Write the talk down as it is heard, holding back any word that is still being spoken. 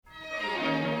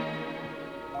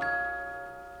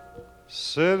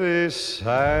City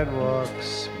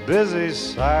sidewalks, busy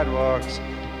sidewalks,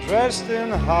 dressed in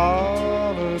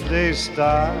holiday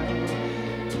style.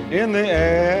 In the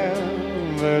air,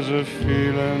 there's a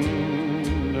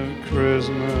feeling of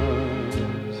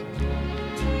Christmas.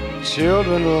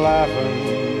 Children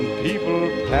laughing, people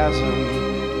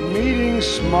passing, meeting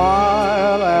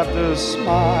smile after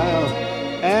smile.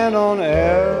 And on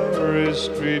every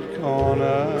street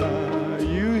corner,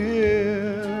 you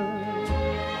hear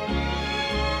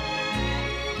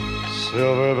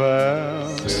silver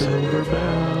bells, Silver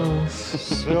bells.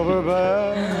 silver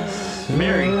bells.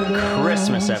 Merry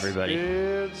Christmas, everybody.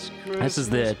 It's This is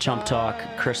the Chump Talk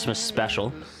Christmas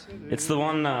special. It's the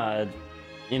one, the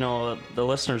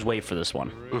listeners wait for this one.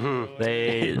 Mm-hmm.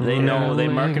 They know, they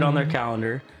mark it on their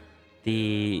calendar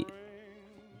the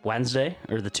Wednesday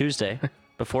or the Tuesday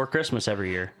before Christmas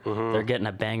every year. They're getting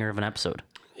a banger of an episode.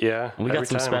 Yeah. And we got every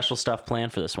some time. special stuff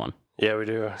planned for this one. Yeah, we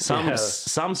do.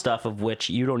 Some stuff of which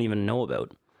you don't even know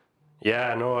about.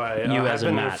 Yeah, no, I've as a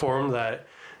been Matt. informed that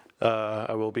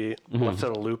I will be left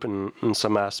out of loop in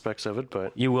some aspects of it,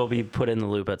 but You will be put in the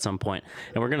loop at some point.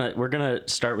 And we're gonna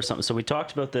start with something. So we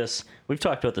talked about this. We've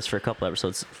talked about this for a couple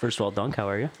episodes. First of all, Dunk, how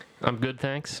are you? I'm good,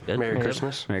 thanks. Good. Merry Yep.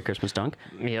 Christmas. Merry Christmas, Dunk.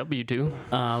 Yep, you too.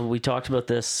 We talked about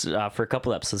this for a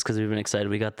couple episodes because we've been excited.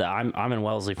 We got I'm in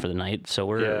Wellesley for the night, so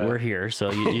we're here. So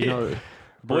you know, the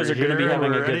boys We're are going to be here,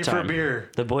 having we're a good ready for time. beer.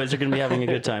 The boys are going to be having a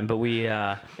good time. But we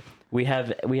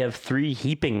have three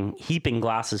heaping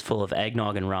glasses full of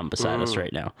eggnog and rum beside us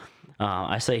right now.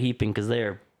 I say heaping because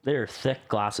they're thick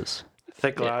glasses.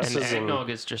 thick And glasses and eggnog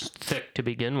is just thick to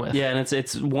begin with. Yeah, and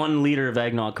it's 1 liter of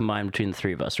eggnog combined between the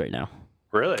three of us right now.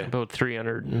 really. About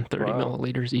 330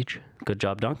 milliliters each. Good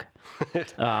job, Dunk.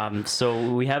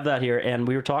 So we have that here, and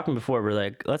we were talking before. We're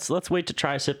like, let's wait to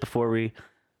try a sip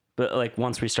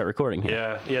once we start recording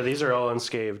here. Yeah, these are all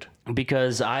unscathed.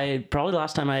 Because probably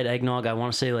last time I had eggnog, I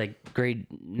want to say like grade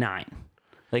 9.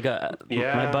 Like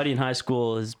Yeah. my buddy in high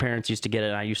school, his parents used to get it,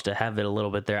 and I used to have it a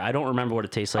little bit there. I don't remember what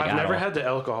it tastes like. I've at never all. had the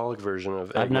alcoholic version of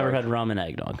eggnog. I've never had rum and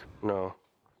eggnog. No.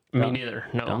 Me neither.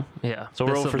 No. Yeah. So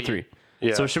we're This'll over for be- 3.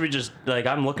 Yeah. So should we just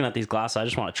I'm looking at these glasses. I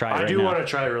just want to try it I right do now. want to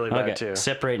try it really bad Okay, too.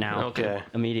 sip right now. Okay.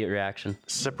 Immediate reaction.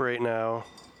 Sip right now.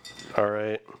 All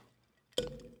right.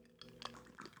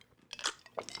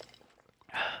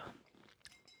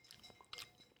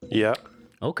 Yeah.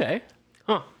 Okay.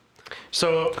 Huh.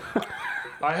 So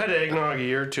I had eggnog a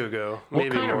year or two ago, maybe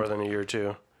kind of- more than a year or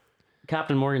two.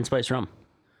 Captain Morgan Spice rum.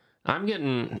 I'm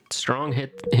getting strong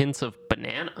hints of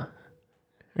banana.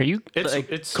 Are you? It's Like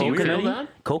it's you weird. feel coconutty?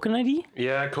 that? Coconutty?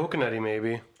 Yeah, coconutty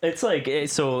maybe. It's like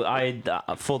so. I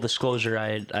full disclosure,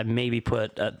 I maybe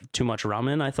put too much rum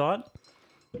in. I thought,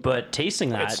 but tasting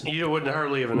that, You wouldn't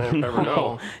hardly even ever know.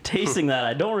 no, tasting that,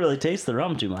 I don't really taste the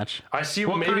rum too much. I see.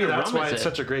 What Maybe kind of that's rum why is it's it?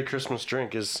 such a great Christmas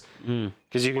drink, is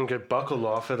because you can get buckled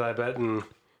off it. I bet, and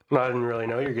I didn't really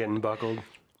know you're getting buckled.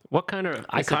 What kind of?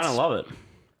 I kind of love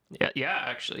it. Yeah,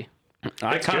 actually.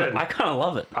 I It's kind good. of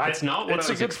love it. It's not what It's I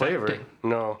a was good flavor. expecting.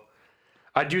 No,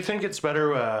 I do think it's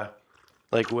better.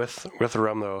 Like with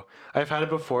rum though, I've had it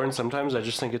before, and sometimes I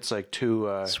just think it's like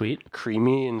too Sweet.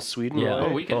 creamy and sweet. In Yeah. a way.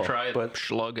 Oh, we can Oh, try it, but-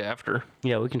 Schlug after.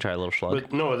 Yeah, we can try a little schlug.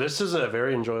 But no, this is a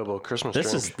very enjoyable Christmas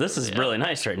drink. This is really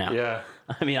nice right now. Yeah.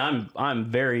 I mean, I'm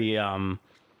very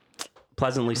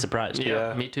pleasantly surprised.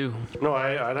 Yeah. Me too. No,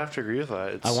 I'd have to agree with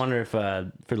that. It's, I wonder if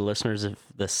for the listeners, if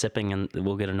the sipping and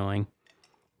will get annoying.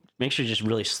 Make sure you just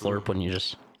really slurp when you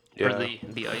just. yeah. Or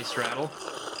the ice rattle.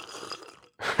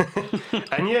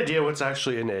 Any idea what's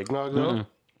actually in eggnog though?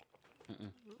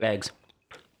 Eggs.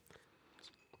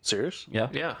 Serious? Yeah.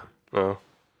 Yeah. Oh.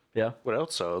 Yeah. What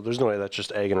else though? There's no way that's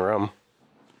just egg and rum.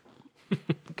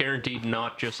 Guaranteed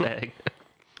not just egg.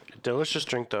 Delicious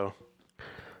drink though.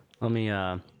 Let me.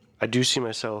 I do see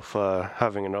myself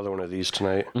having another one of these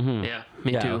tonight. Yeah,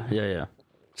 me Yeah. too. Yeah.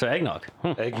 So eggnog.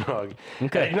 Eggnog.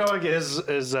 Okay. Eggnog is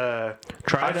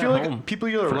Try I it feel at like home. people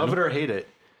either love it or hate it.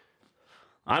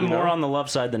 I'm more on the love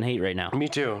side than hate right now. Me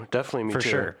too. Definitely me For too.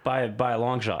 sure, by a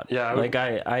long shot. Yeah, I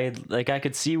would- I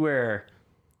could see where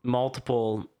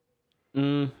multiple.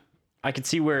 I could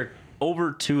see where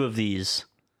over 2 of these.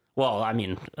 Well, I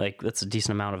mean, like that's a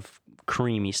decent amount of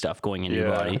creamy stuff going in your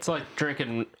Yeah. body. It's like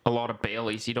drinking a lot of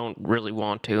Baileys. You don't really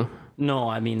want to. No,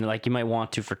 I mean, like you might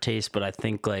want to for taste, but I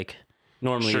think like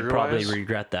normally you'd probably Sugar-wise?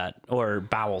 regret that, or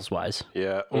bowels wise.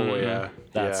 Yeah. Oh yeah.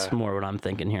 That's yeah. more what I'm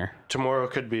thinking here. Tomorrow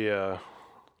could be Yeah.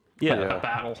 A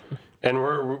battle.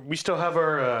 and we still have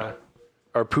our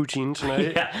our poutine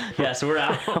tonight. Yeah. So we're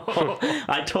out.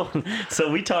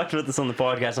 So we talked about this on the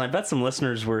podcast, and I bet some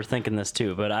listeners were thinking this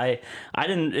too, but I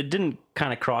didn't. It didn't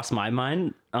kind of cross my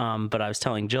mind. But I was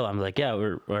telling Jill, I'm like, yeah,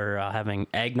 we're having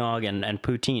eggnog and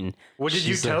poutine. What did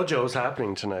you She's tell like, Joe was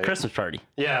happening tonight? Christmas party.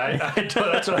 Yeah,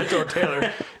 that's what I told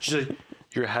Taylor. She's like,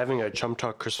 you're having a Chum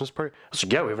Talk Christmas party? I was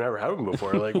like, yeah, we've never had one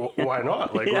before. Like, why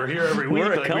not? Like, we're here every week.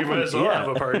 We're a Like, we might company, as well yeah. have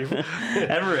a party.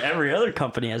 Every other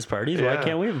company has parties. Why Yeah.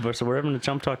 can't we? So we're having a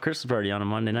Chum Talk Christmas party on a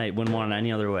Monday night. Wouldn't want it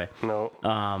any other way. No.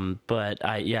 But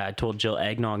I told Jill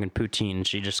eggnog and poutine.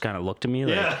 She just kind of looked at me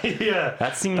like, Yeah.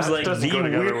 that seems like doesn't the go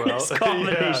together well. weirdest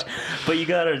combination. Yeah. But you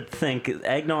gotta think,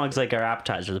 eggnog's like our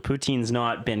appetizer. The poutine's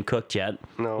not been cooked yet.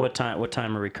 No. What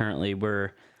time are we currently?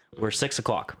 We're 6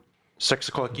 o'clock. 6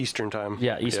 o'clock Eastern time.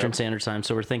 Yeah, Eastern Yep. Standard Time.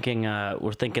 So we're thinking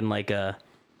like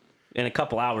in a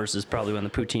couple hours is probably when the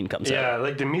poutine comes out. Yeah,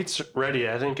 like the meat's ready.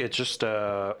 I think it's just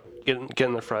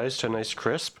getting the fries to a nice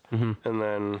crisp, and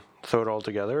then throw it all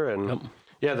together. And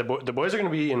yeah, the boys are going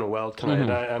to be eating well tonight.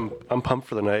 And I'm pumped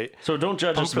for the night. So don't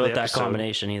judge us Pumped for the about that episode.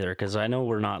 combination either, because I know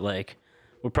we're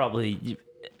probably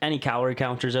any calorie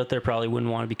counters out there probably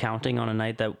wouldn't want to be counting on a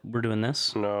night that we're doing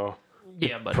this. No,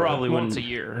 Yeah, but Probably once wouldn't- a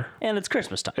year. And it's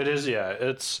Christmas time. it is. Yeah,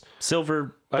 it's.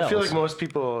 Silver I feel bells. like most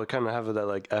people kind of have that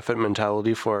like effort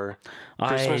mentality for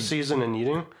Christmas season and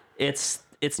eating. It's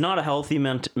not a healthy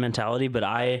mentality, but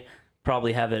I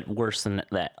probably have it worse than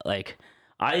that. Like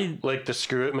Like the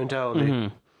screw it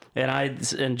mentality.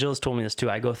 and Jill's told me this too.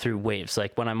 I go through waves.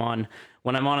 Like when I'm on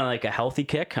like a healthy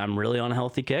kick, I'm really on a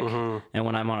healthy kick, and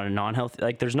when I'm on a non-healthy,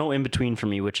 like there's no in between for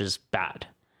me, which is bad.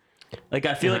 Like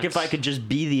I feel like if I could just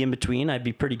be the in between, I'd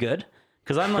be pretty good.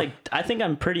 Because I'm like, I think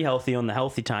I'm pretty healthy on the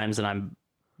healthy times, and I'm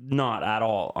not at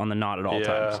all on the not at all Yeah.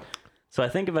 times. So I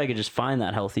think if I could just find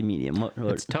that healthy medium,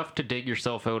 It's tough to dig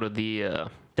yourself out of the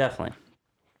definitely.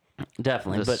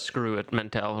 But screw it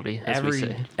mentality, as we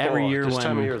say. every year this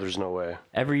time of when year, there's no way.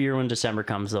 every year when December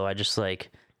comes, though, I just like,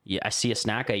 I see a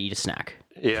snack, I eat a snack.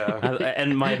 Yeah.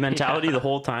 And my mentality the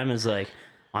whole time is like,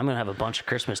 I'm gonna have a bunch of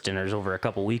Christmas dinners over a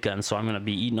couple weekends, so I'm gonna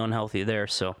be eating unhealthy there.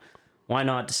 So why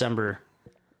not December?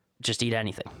 Just eat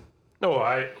anything. No,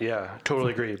 I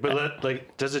totally agree. But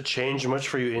does it change much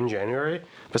for you in January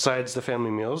besides the family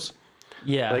meals?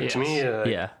 Yeah, Like to me,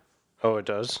 yeah. Oh, it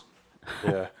does.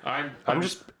 Yeah. I'm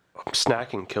just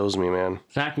snacking kills me, man.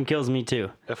 Snacking kills me too.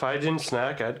 If I didn't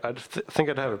snack, I'd think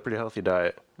I'd have a pretty healthy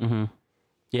diet.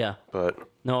 Yeah. But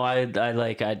No, I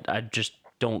just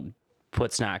don't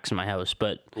put snacks in my house.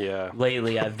 But yeah,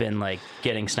 lately I've been like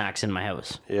getting snacks in my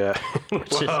house. yeah.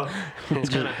 Which is- Well, It's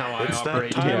kind of how I it's that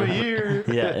operate. time of year.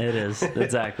 Yeah, it is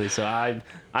exactly. So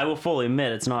I will fully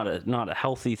admit it's not a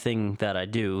healthy thing that I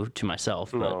do to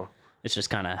myself, but No. it's just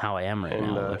kind of how I am right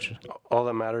And now. Which, all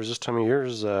that matters this time of year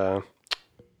is,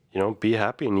 be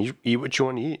happy and eat what you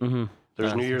want to eat.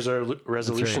 There's New Year's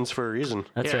resolutions for a reason.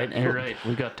 that's Yeah, right. you're right.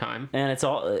 We got time. And it's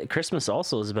all Christmas.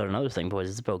 Also is about another thing, boys.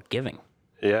 It's about giving,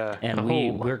 Yeah. and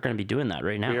we're going to be doing that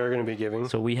right now. we are going to be giving.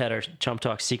 So we had our Chump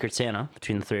Talk Secret Santa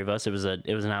between the three of us. It was an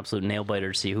absolute nail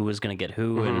biter to see who was going to get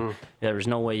who, and there was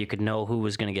no way you could know who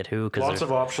was going to get who because Lots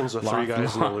of options with three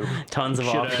guys in the loop. tons of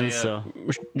options. So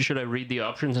Should I read the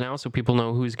options now so people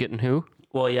know who's getting who?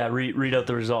 well, yeah, read out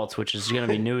the results, which is going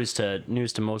to be news to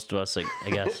most of us, I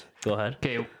guess. Go ahead.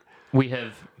 Okay, we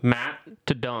have Matt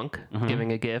to Dunk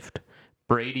giving a gift,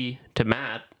 Brady to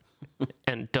Matt,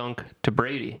 and Dunk to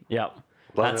Brady. Yep.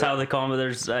 Love That's it. how they call them.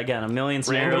 There's again a million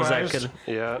scenarios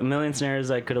Randomized?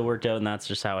 that could have worked out, and that's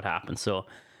just how it happened. So,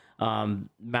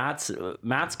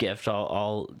 Matt's gift.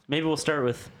 I'll maybe we'll start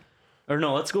with, or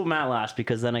no, let's go Matt last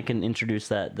because then I can introduce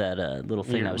that little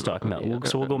thing I was talking about.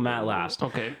 So we'll go Matt last.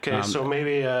 Okay. Okay, so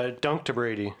maybe Dunk to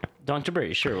Brady. Dr.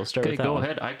 Brady, sure. We'll start Okay, with that go one.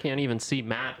 ahead. I can't even see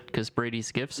Matt because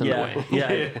Brady's gift's in the way.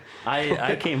 Yeah.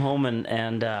 I came home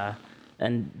and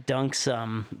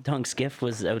Dunk's gift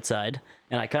was outside,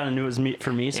 and I kind of knew it was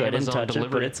for me, so I didn't Amazon touch it. But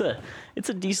delivery. it's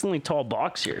a decently tall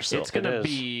box here, so It's gonna is.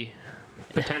 be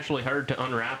potentially hard to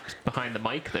unwrap behind the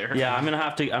mic there. yeah, I'm gonna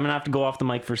have to go off the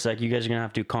mic for a sec. You guys are gonna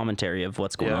have to do commentary of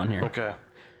what's going on here. Okay.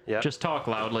 Yeah. Just talk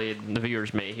loudly. The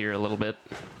viewers may hear a little bit.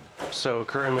 So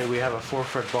currently we have a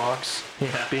 4-foot box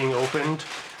Yeah. being opened.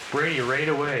 Brady right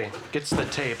away gets the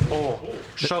tape. Oh,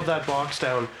 shove that box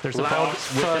down. There's a Loud box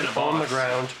within thud a on the box.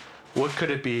 ground. What could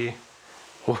it be?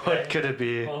 What could it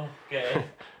be? Okay.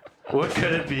 What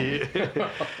could it be?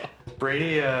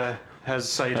 Brady has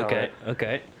sight on Okay. it.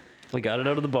 Okay. We got it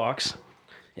out of the box.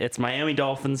 It's Miami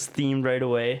Dolphins themed right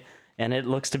away, and it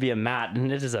looks to be a mat,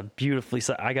 and it is a beautifully.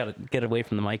 I gotta get away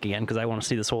from the mic again because I want to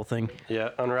see this whole thing. Yeah,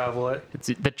 unravel it. It's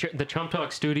the Chump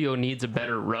Talk studio needs a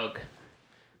better rug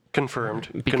Confirmed.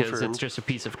 because Confirmed. it's just a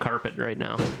piece of carpet right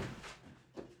now.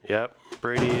 Yep,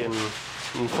 Brady in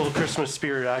full Christmas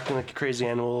spirit, acting like a crazy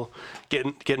animal,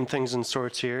 getting things in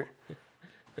sorts here.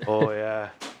 Oh yeah,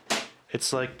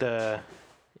 it's like the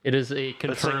It is a like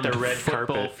confirmed the red football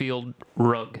carpet. field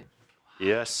rug.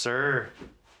 yes sir.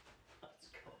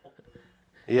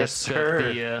 Yes It's got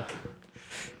sir. the,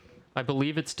 I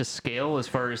believe it's to scale as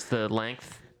far as the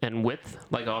length and width.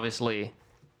 Like obviously,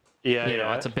 Yeah, you know,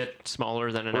 yeah. it's a bit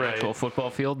smaller than an Right. actual football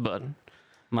field, but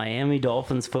Miami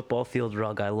Dolphins football field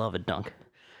rug. I love it, Dunk.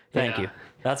 Thank Yeah. you.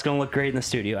 That's gonna look great in the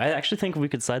studio. I actually think we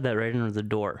could slide that right under the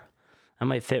door. That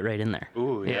might fit right in there.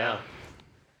 Ooh yeah,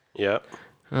 yeah. Yep.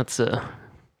 that's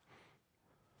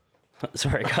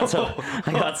Sorry,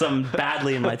 I got some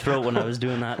badly in my throat when I was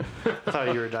doing that. I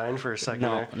thought you were dying for a second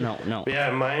No, there. no. But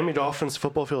yeah, Miami Dolphins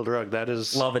football field rug. That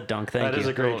is Love it, Dunk. Thank that you. is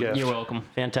a great gift. You're welcome.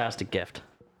 Fantastic gift.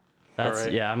 That's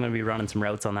right. yeah. I'm gonna be running some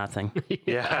routes on that thing.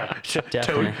 Yeah,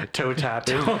 Definitely. toe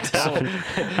tapping.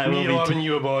 I will Me be loving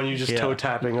you a ball and you just Yeah. toe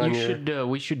tapping on You your. should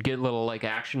we should get little like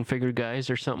action figure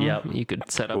guys or something. Yep. You could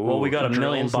set up. Well, we got a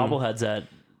million drills and- bobbleheads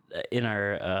in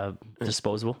our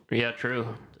disposal. Yeah,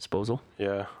 true.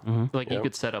 Yeah. Like you Yep.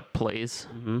 could set up plays.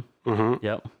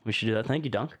 Yep, we should do that. Thank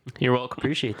you, Dunk. You're welcome.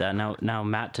 Appreciate that. Now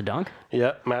Matt to Dunk.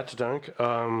 Yeah, Matt to dunk.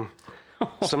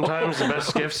 Sometimes the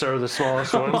best gifts are the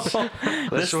smallest ones.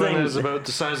 This one thing- is about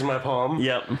the size of my palm.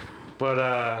 Yep.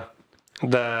 But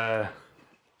the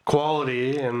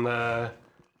quality and the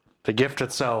gift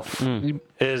itself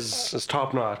is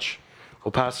top notch.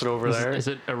 We'll pass it over there. Is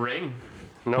it a ring?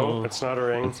 No, it's not a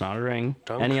ring. It's not a ring.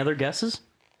 Dunk. Any other guesses?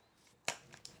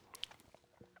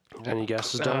 Any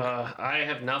guesses, Dunk? I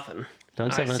have nothing.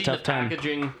 Dunk's I having a see tough the time.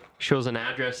 packaging shows an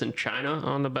address in China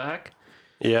on the back.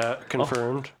 Yeah,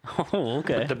 confirmed. Oh,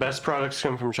 okay. The best products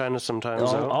come from China sometimes.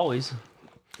 Al- though. Always.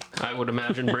 I would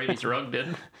imagine Brady's rug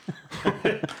did.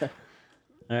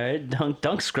 All right,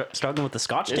 Dunk's struggling with the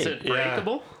scotch Is tape. it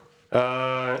breakable?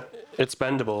 It's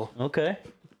bendable. Okay.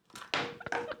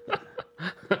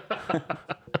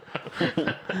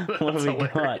 What have we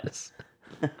got?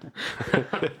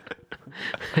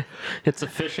 It's a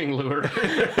fishing lure.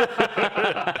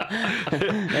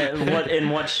 What in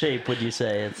what shape would you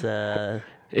say? It's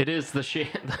It is the shape.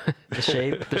 the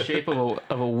shape. The shape of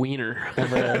a wiener.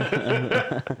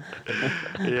 Yeah.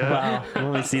 Wow.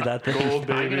 Let me see that thing. Gold,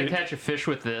 I'm gonna baby. catch a fish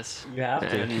with this. You have to.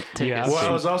 And take You it. have Well, I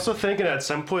to. was also thinking at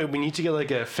some point we need to get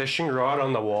like a fishing rod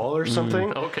on the wall or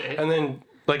something. Okay. And then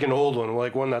like an old one,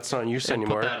 like one that's not in use And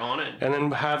anymore. put that on it. And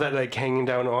then have that like hanging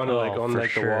down on it, like Oh, on for like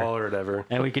sure. the wall or whatever.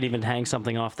 And we could even hang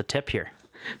something off the tip here.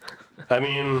 I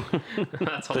mean,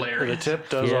 That's the hilarious. tip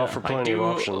does Yeah. offer I plenty do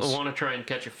of options. want to try and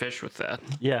catch a fish with that.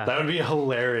 Yeah, That would be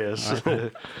hilarious.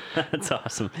 that's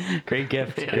awesome. Great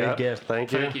gift. Yeah, Great gift.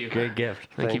 Thank you. Thank you. Great gift.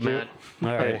 Thank you, Thank you.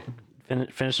 Matt. All right. Hey.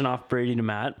 Finishing off Brady to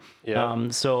Matt. Yeah.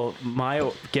 So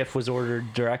my gift was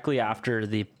ordered directly after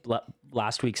the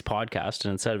last week's podcast,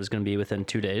 and it said it was going to be within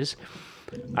 2 days.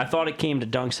 I thought it came to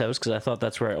Dunk's house because I thought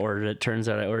that's where I ordered it. Turns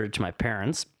out I ordered it to my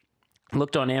parents.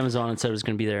 Looked on Amazon and said it was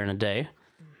going to be there in a day,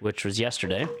 which was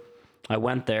yesterday. I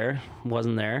went there,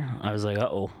 wasn't there. I was like,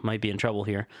 uh-oh, might be in trouble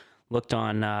here. Looked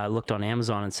on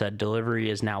Amazon and said delivery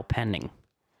is now pending.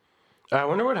 I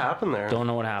wonder what happened there. Don't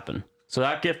know what happened. So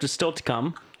that gift is still to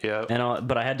come. Yeah. And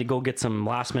but I had to go get some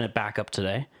last minute backup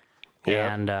today.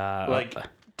 Yeah. And Like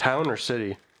town or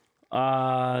city?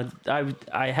 I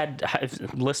had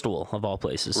Listowel of all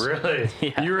places. Really?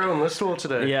 You were out in Listowel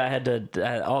today? Yeah, I had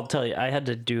to. I'll tell you, I had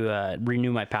to do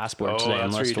renew my passport Oh, today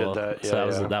in that's where you did Listowel. that. So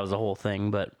Yeah, yeah. that was the whole thing.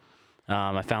 But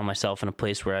I found myself in a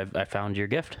place where I found your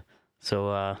gift.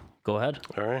 So go ahead.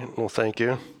 All right. Well, thank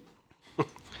you.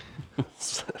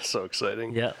 So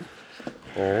exciting. Yeah.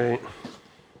 All right.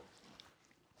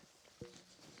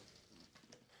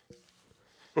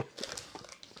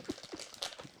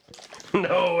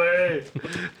 No way.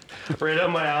 Right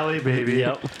up my alley, baby.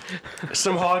 Yep.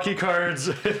 Some hockey cards.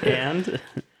 And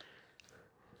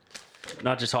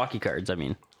not just hockey cards. I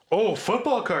mean, Oh,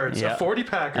 football cards. Yeah. A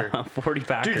 40-packer. a 40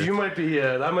 packer. Dude, you might be,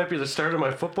 that might be the start of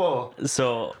my football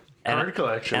So card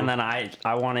collection. And then I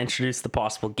want to introduce the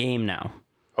possible game now.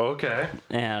 Okay.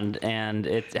 And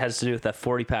it has to do with that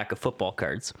 40 pack of football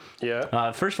cards.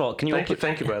 Yeah. First of all, can you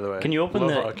Thank you, by the way. Can you open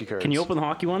Love the hockey cards. Can you open the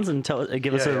hockey ones and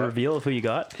give us Yeah, a yeah. reveal of who you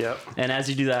got? Yep. And as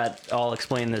you do that, I'll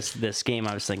explain this game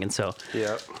I was thinking. So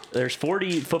Yeah. there's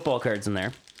 40 football cards in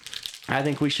there. I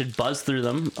think we should buzz through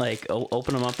them, like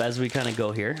open them up as we kind of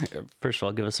go here. First of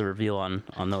all, give us a reveal on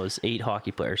those 8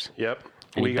 hockey players. Yep.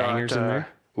 Any bangers in there?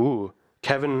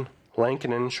 Kevin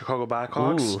Lankinen, Chicago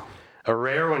Blackhawks. Ooh. A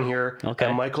rare one here. Okay.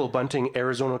 And Michael Bunting,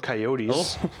 Arizona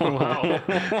Coyotes. Wow.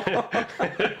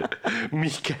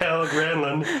 Mikael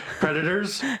Granlund,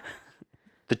 Predators.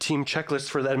 the team checklist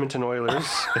for the Edmonton Oilers.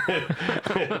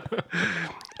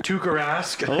 Tuukka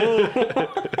Rask.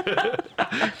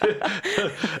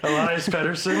 Elias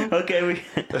Pettersson. Okay,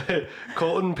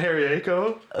 Colton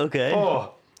Parayko. okay.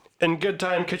 Oh, and good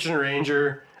time Kitchener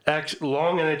Ranger.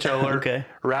 Long NHLer. Okay.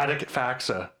 Radek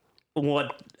Faksa.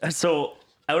 What? So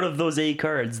out of those 8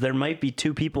 cards, there might be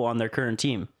 2 people on their current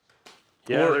team,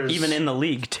 Yeah, or there's- even in the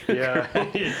league too. Yeah.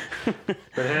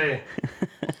 But hey,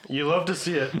 you love to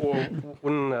see it. Well,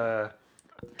 when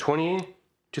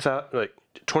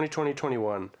 2020,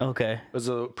 21 Okay. was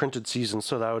a printed season,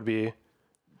 so that would be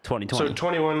 2020. so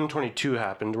 21, 22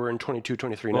 happened. We're in 22,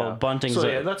 23 Well, now. Bunting's So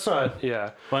a- yeah, that's not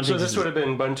so Bunting's this is- would have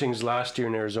been Bunting's last year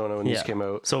in Arizona when these came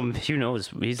out. So who knows?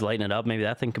 He's lighting it up. Maybe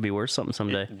that thing could be worth something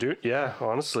someday. Dude, yeah,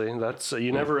 honestly, that's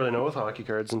you never really know with hockey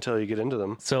cards until you get into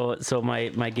them. So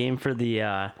my game for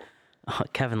the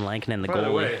Kevin Lankinen, the By the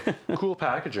goalie. way, cool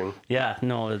packaging. Yeah,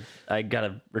 no, I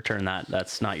gotta return that.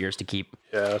 That's not yours to keep.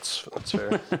 Yeah, that's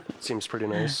fair. Seems pretty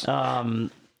nice.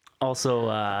 Also,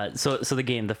 so the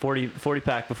game, the 40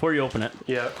 pack. Before you open it,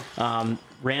 Yeah.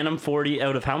 random 40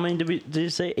 out of how many did you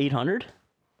say? 800?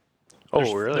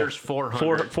 Oh, really? There's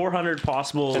 400. 400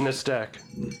 possible. In this deck.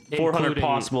 400 including-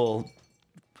 possible.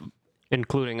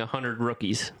 including 100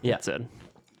 rookies. Yeah. It said.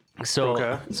 So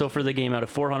Okay. so for the game, out of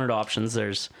 400 options,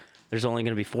 there's only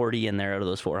going to be 40 in there out of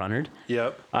those 400.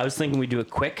 Yep. I was thinking we do a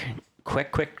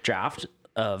quick draft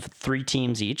of 3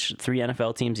 teams each, 3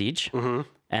 NFL teams each. Mm-hmm.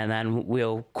 And then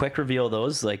we'll quick reveal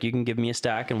those. Like, you can give me a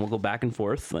stack and we'll go back and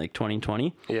forth, like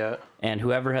 2020. Yeah. And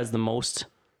whoever has the most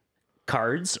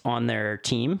cards on their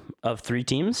team of 3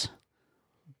 teams.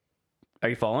 Are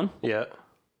you following? Yeah.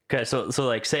 Okay, so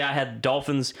like, say I had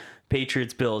Dolphins,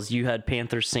 Patriots, Bills. You had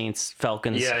Panthers, Saints,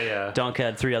 Falcons. Yeah. Dunk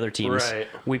had 3 other teams. Right.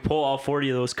 We pull all 40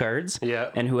 of those cards.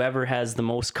 Yeah. And whoever has the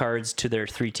most cards to their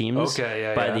 3 teams. Okay,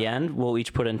 yeah, by yeah. the end, we'll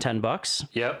each put in $10.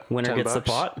 Yep. Winner $10. gets the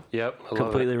pot. Yep. I love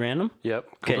Completely it. random. Yep.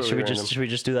 Okay, Completely should we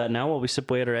just do that now while we sip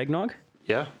away at our eggnog?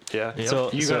 Yeah. Yeah.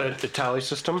 So- you so- got a tally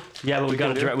system? Yeah, but we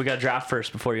got can do? to draft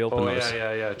first before you open Oh those.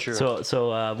 yeah. True.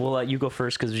 So we'll let you go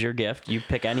first because it's your gift. You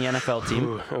pick any NFL team.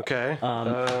 Ooh, okay. Do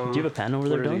you have a pen over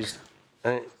there, what are Dunk?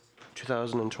 these?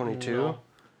 2022.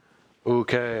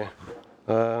 Okay.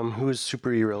 Who is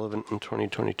super irrelevant in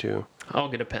 2022? I'll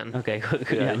get a pen. Okay,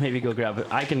 yeah, maybe go grab it.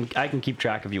 I can keep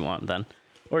track if you want then,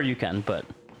 or you can. But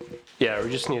Yeah, we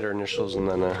just need our initials and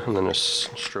then a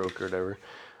stroke or whatever.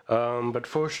 But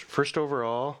first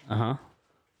overall.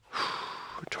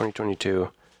 2022.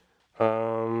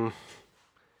 I'll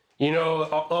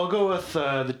go with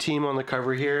the team on the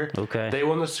cover here. Okay. They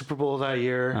won the Super Bowl that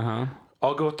year.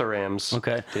 I'll go with the Rams.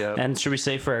 okay. Yeah. And should we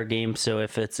say for our game? So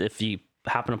if you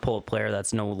happen to pull a player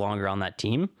that's no longer on that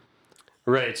team,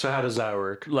 Right. So how does that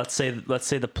work? let's say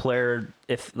the player,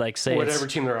 if like say it's- Whatever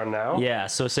team they're on now. yeah.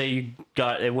 So say you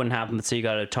got, it wouldn't happen. But say you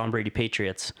got a Tom Brady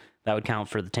Patriots, that would count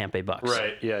for the Tampa Bay Bucks.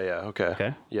 Right. Yeah. Okay.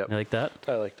 Okay. Yep. You like that?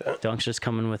 I like that. Dunk's just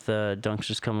coming with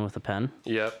a pen.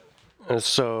 Yep.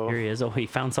 So Here he is. Oh, he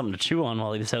found something to chew on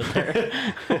while he was out there.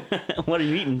 What are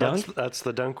you eating, Dunk? that's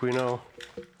the Dunk we know.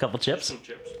 Couple chips.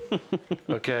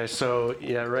 Okay. So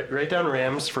yeah, write down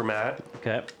Rams for Matt.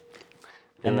 Okay.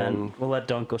 And then And- we'll let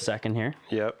Dunk go second here.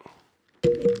 Yep.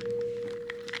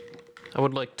 I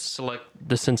would like to select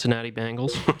the Cincinnati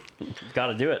Bengals. Got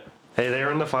to do it. Hey, they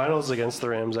were in the finals against the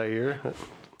Rams that year.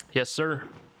 Yes, sir.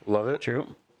 Love it. True.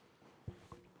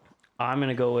 I'm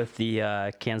gonna go with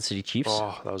the Kansas City Chiefs.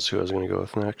 Oh, that was who I was going to go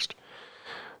with next.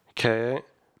 Okay.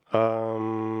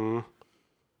 I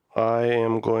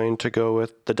am going to go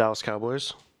with the Dallas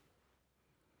Cowboys.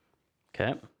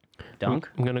 Okay. Dunk.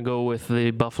 I'm going to go with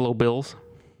the Buffalo Bills.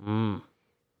 I'm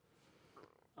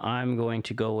going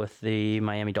to go with the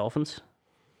Miami Dolphins.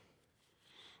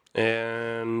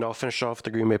 And I'll finish off with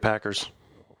the Green Bay Packers.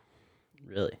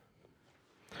 Really?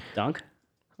 Dunk.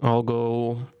 I'll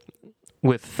go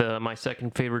with my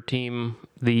second favorite team,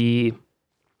 the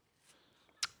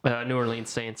New Orleans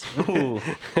Saints. Ooh.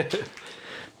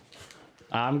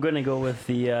 I'm gonna go with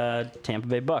the Tampa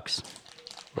Bay Bucks.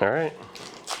 All right.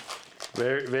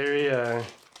 Very, very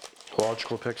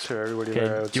logical picks for everybody Okay.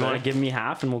 there. I would Do you want say. to give me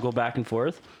half and we'll go back and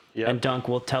forth? Yep. And Dunk,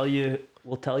 we'll tell you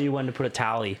when to put a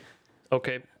tally.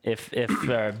 Okay. If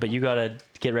but you gotta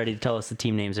get ready to tell us the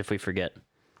team names if we forget,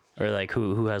 or like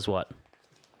who has what.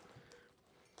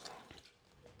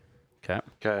 Okay.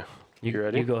 Okay. You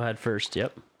ready? You go ahead first.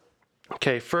 Yep.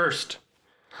 Okay, first,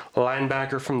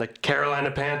 linebacker from the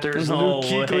Carolina Panthers, No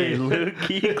Luke way, Kuechly. Luke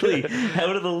Kuechly,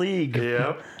 out of the league.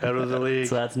 Yep, out of the league.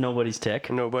 So that's nobody's tick.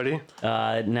 Nobody.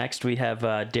 Next we have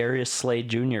Darius Slade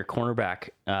Jr., cornerback,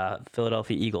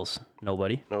 Philadelphia Eagles.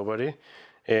 Nobody. Nobody.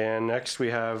 And next we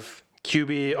have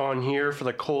QB on here for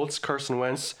the Colts, Carson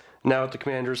Wentz. Now at the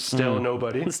Commanders, still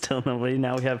nobody. Still nobody.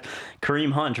 Now we have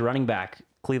Kareem Hunt, running back,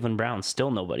 Cleveland Browns.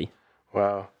 Still nobody.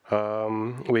 Wow.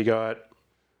 We got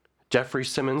Jeffrey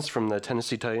Simmons from the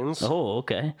Tennessee Titans. Oh,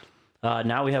 okay.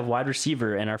 Now we have wide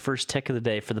receiver and our first tick of the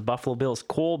day for the Buffalo Bills,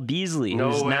 Cole Beasley, No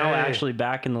who's now way. actually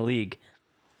back in the league.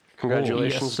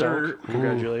 Congratulations, yes, sir. Dunk.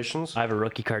 Congratulations. I have a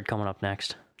rookie card coming up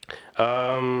next.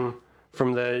 From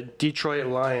the Detroit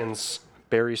Lions,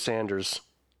 Barry Sanders.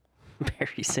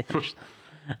 Barry Sanders.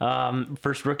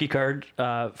 First rookie card,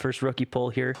 first rookie pull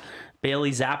here.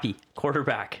 Bailey Zappi,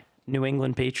 quarterback, New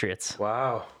England Patriots.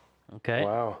 Wow. Okay.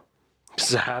 Wow.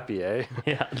 Zappy, eh?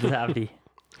 Yeah, Zappi.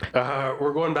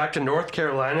 We're going back to North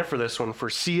Carolina for this one for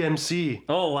CMC.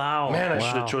 Oh, wow. Man, I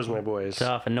should Wow. have chosen my boys.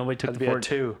 Tough, and nobody took That'd the be at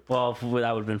 2. Well,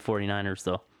 that would have been 49ers,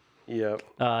 though. Yep.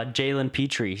 Jalen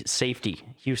Petrie, safety,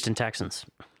 Houston Texans.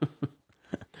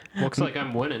 Looks like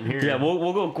I'm winning here. Yeah,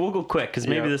 we'll go quick because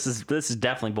maybe Yeah. this is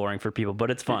definitely boring for people,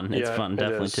 but it's fun. It's Yeah, fun, it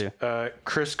definitely is. too.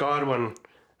 Chris Godwin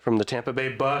from the Tampa Bay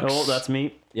Bucks. Oh, that's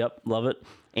me. Yep, love it.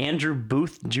 Andrew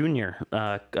Booth Jr.,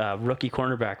 rookie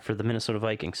cornerback for the Minnesota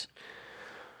Vikings.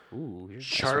 Ooh, here's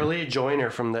this one. Charlie Joyner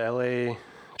from the LA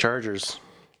Chargers.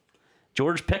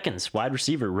 George Pickens, wide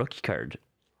receiver, rookie card.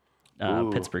 Ooh.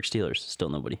 Pittsburgh Steelers, still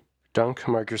nobody. Dunk,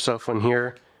 mark yourself one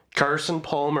here. Carson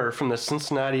Palmer from the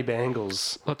Cincinnati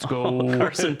Bengals. Let's go.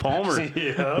 Carson Palmer.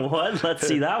 Yeah. What? Let's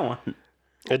see that one.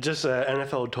 It just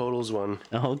NFL totals one.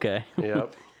 Oh, okay.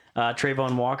 Yep.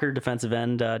 Trayvon Walker, defensive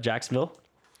end, Jacksonville.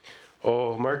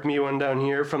 Oh, mark me one down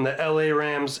here from the LA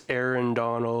Rams, Aaron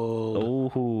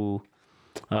Donald. Oh,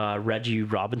 Reggie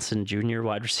Robinson Jr.,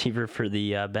 wide receiver for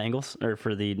the Bengals, or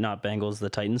for the, not Bengals, the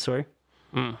Titans, sorry.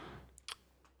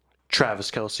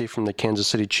 Travis Kelce from the Kansas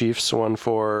City Chiefs, one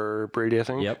for Brady, I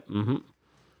think. Yep. Mm-hmm.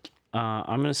 I'm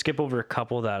going to skip over a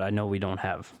couple that I know we don't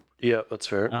have. Yep, that's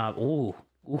fair. Ooh,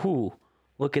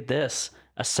 look at this.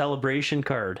 A celebration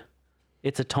card.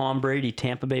 It's a Tom Brady,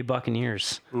 Tampa Bay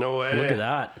Buccaneers. No way. Look at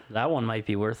that. That one might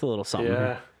be worth a little something.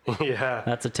 Yeah. Yeah.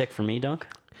 That's a tick for me, Dunk.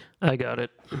 I got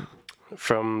it.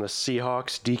 From the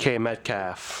Seahawks, DK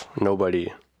Metcalf.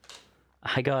 Nobody.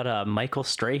 I got Oh. Michael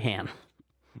Strahan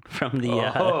from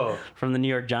the New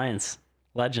York Giants.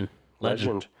 Legend.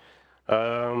 Legend.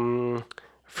 From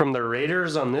the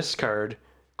Raiders on this card,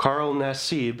 Carl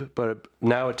Nassib, but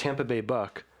now a Tampa Bay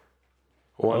Buck.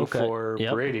 One Okay. for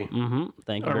Yep. Brady. Mm-hmm.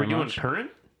 Thank you Are we very doing much. current?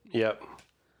 Yep.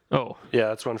 Oh, Yeah,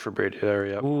 that's one for Brady there,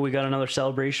 yep. Ooh, we got another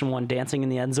celebration one dancing in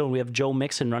the end zone. We have Joe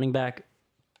Mixon, running back,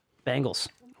 Bengals.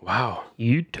 Wow.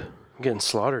 yeet. I'm getting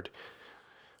slaughtered.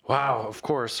 Wow, of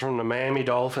course, from the Miami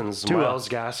Dolphins, Miles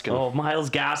Gaskin. Oh, Myles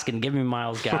Gaskin. Give me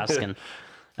Myles Gaskin.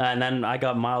 And then I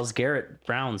got Myles Garrett,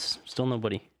 Browns. Still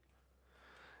nobody.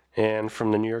 And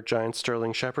from the New York Giants,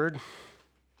 Sterling Shepard.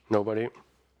 Nobody.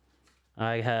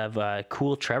 I have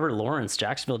cool Trevor Lawrence,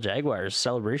 Jacksonville Jaguars,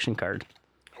 celebration card.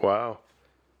 Wow.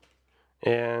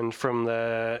 And from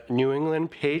the New England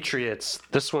Patriots,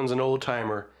 this one's an old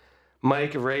timer,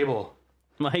 Mike Vrabel.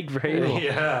 Mike Vrabel.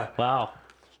 Yeah. Wow.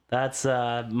 That's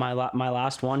my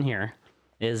last one here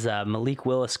is Malik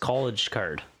Willis college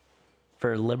card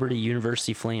for Liberty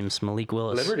University Flames. Malik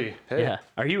Willis. Liberty. Hey. Yeah.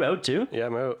 Are you out too? Yeah,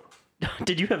 I'm out.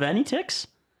 Did you have any ticks?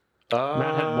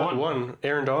 Matt had one. One.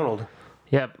 Aaron Donald.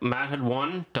 Yeah, Matt had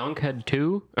 1. Dunk had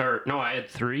 2. Or no, I had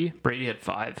 3. Brady had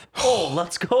 5. Oh,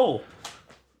 let's go.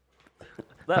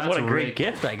 That's what a That's great rigged.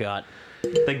 gift I got.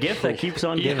 The gift that keeps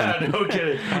on giving. Yeah, no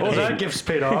kidding. Oh, that gift's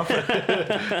paid off.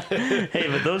 Hey,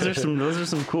 but those are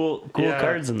some cool Yeah.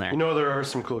 cards in there. You know, there are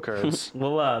some cool cards.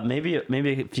 Well, maybe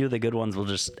a few of the good ones will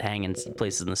just hang in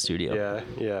places in the studio. Yeah,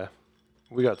 yeah.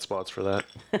 We got spots for that.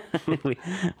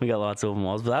 we got lots of open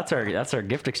walls, but that's our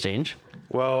gift exchange.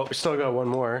 Well, we still got one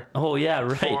more. Oh yeah,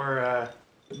 right. For,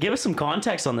 Give us some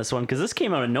context on this one because this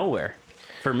came out of nowhere,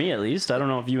 for me at least. I don't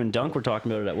know if you and Dunk were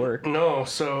talking about it at work. no,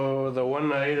 so the one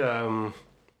night,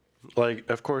 like,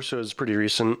 of course, it was pretty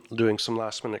recent, doing some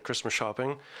last minute Christmas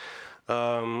shopping.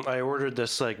 I ordered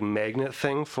this, like, magnet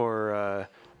thing for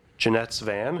Jeanette's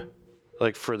van,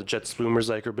 like, for the Jets Bloomers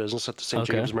Zyker business at the St.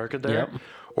 Okay. James Market there. Yep.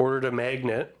 Ordered a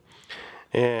magnet,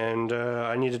 and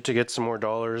I needed to get some more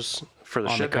dollars for the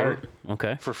On the shipping. cart.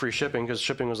 Okay. For free shipping, because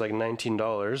shipping was like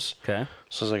 $19. Okay.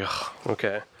 So I was like, oh,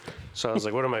 okay. So I was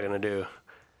like, what am I going to do? I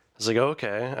was like,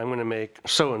 okay, I'm going to make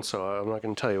so-and-so. I'm not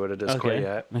going to tell you what it is quite Okay.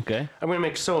 yet. Okay. I'm going to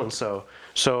make so-and-so.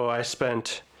 So I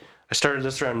started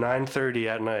this around 9:30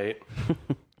 at night.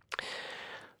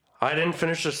 I didn't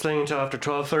finish this thing until after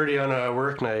 12:30 on a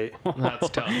work night. That's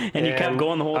tough. And you kept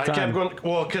going the whole time. I kept going.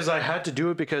 Well, because I had to do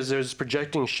it because it was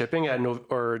projecting shipping at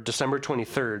December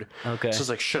 23rd. Okay. So it's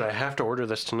like, shit, I have to order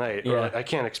this tonight. Yeah. Or I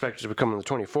can't expect it to come on the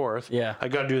 24th. Yeah. I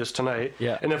got to do this tonight.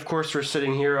 Yeah. And of course, we're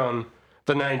sitting here on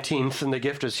the 19th, and the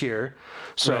gift is here.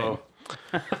 So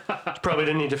probably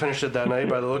didn't need to finish it that night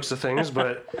by the looks of things.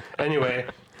 But anyway,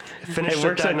 finished It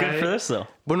works it that out good night. for this though.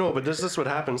 Well, no, but this is what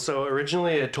happened. So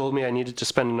originally it told me I needed to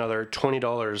spend another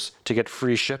 $20 to get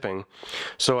free shipping.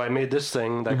 So I made this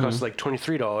thing that cost like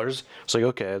 $23. It's like,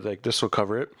 okay, like this will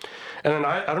cover it. And then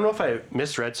I don't know if I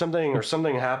misread something or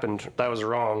something happened that was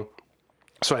wrong.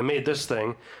 So I made this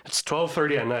thing. It's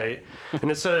 12:30 at night, and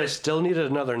it said I still needed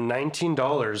another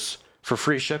 $19 for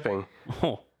free shipping.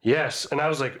 Oh, Yes, and I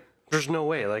was like, "There's no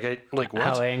way!" What?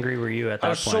 how angry were you at that I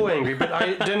was point? so angry, but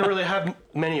I didn't really have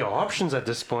many options at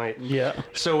this point. Yeah.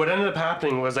 So what ended up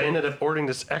happening was I ended up ordering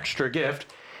this extra gift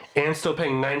and still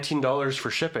paying $19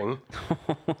 for shipping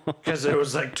because it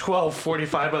was like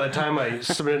 $12.45 by the time I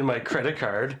submitted my credit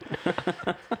card.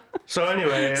 So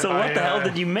anyway, So what the hell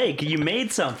did you make? You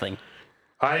made something.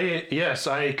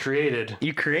 I created.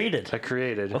 You created. I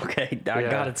created. Okay, I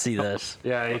Yeah. gotta see this.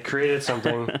 Yeah, I created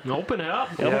something. Open it up.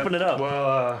 Yeah. Open it up.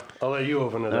 Well, I'll let you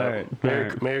open it up. right, Merry, all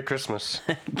right. Merry Christmas.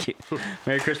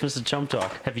 Merry Christmas to Chum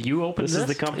Talk. Have you opened This is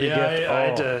the company Yeah, gift. I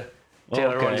had Oh, to.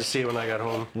 Taylor okay. wanted to see it when I got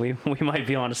home. we might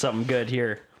be onto something good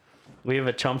here. We have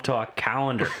a Chum Talk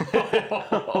calendar.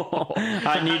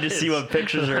 I need to see what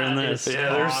pictures are in this.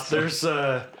 Yeah,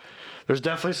 there's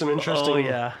definitely some interesting. Oh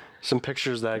yeah. Some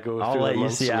pictures that go I'll through let the you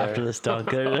months see in after there. this, Dunk.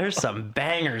 There's some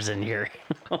bangers in here.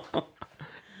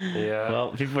 Yeah.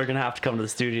 Well, people are gonna have to come to the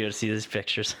studio to see these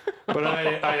pictures. But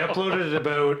I uploaded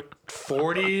about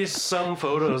 40 some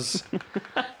photos.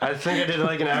 I think I did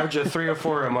like an average of 3 or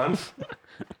 4 a month.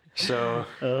 So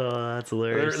Oh, that's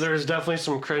hilarious. there's definitely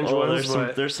some cringe Oh, ones, there's some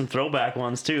but, there's some throwback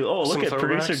ones too. Oh, look Some at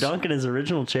producer throwbacks? Duncan in his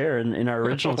original chair in our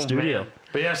original studio. man.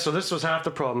 but yeah. So this was half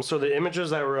the problem. So the images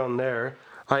that were on there,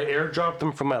 I airdropped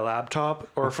them from my laptop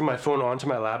or from my phone onto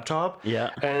my laptop.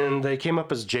 Yeah. And they came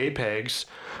up as JPEGs,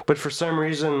 but for some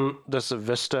reason this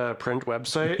Vista print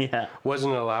website Yeah.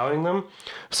 wasn't allowing them.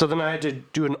 So then I had to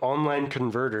do an online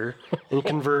converter and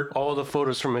convert all the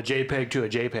photos from a JPEG to a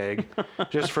JPEG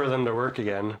just for them to work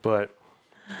again. But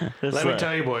let me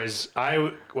tell you, boys, I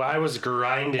was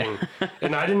grinding,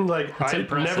 and I didn't I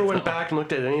impressive, never went though. back and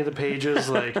looked at any of the pages.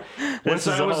 Like once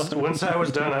is once I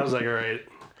was done, I was like, all right.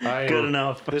 Good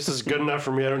enough. This is good enough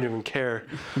for me. I don't even care.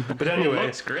 But anyway,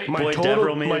 looks great. my Boyd total,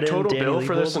 Devereaux made my it in, total Danny bill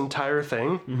for this Leibold. entire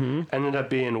thing ended up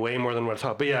being way more than what I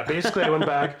thought. But yeah, basically I went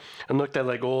back and looked at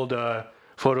like old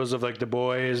photos of like the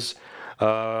boys,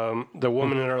 the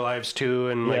woman in our lives too,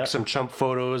 and like Yeah. some chump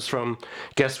photos from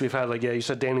guests we've had. Like you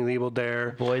said Danny Leibold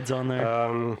there. Boyd's on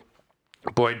there.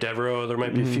 Boyd Devereaux. There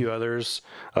might be a few others.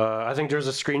 I think there's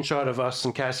a screenshot of us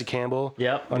and Cassie Campbell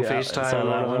Yep, on yeah, I FaceTime saw on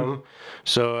that one of one. them.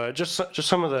 So just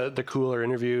some of the cooler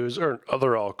interviews, or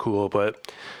they're all cool,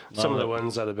 but some of the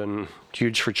ones that have been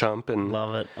huge for Chump. And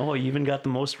Love it. Oh, you even got the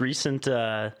most recent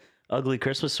ugly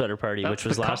Christmas sweater party, which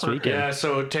was the last cover. weekend. yeah,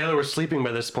 so Taylor was sleeping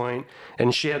by this point,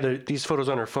 and she had these photos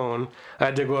on her phone. I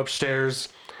had to go upstairs,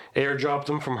 airdrop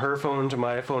them from her phone to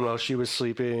my phone while she was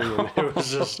sleeping, and it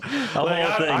was just whole thing,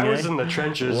 I was eh? in the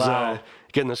trenches Wow.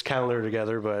 getting this calendar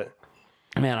together, but.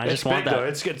 Man, I It's just want big though.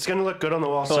 that. It's gonna look good on the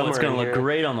wall Oh, somewhere. it's gonna in look here.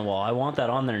 great on the wall. I want that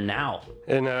on there now.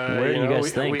 And Where do you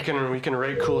guys think? we can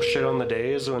write cool shit on the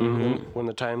days when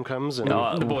the time comes. And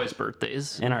The boys'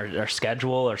 birthdays. And our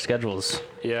schedule's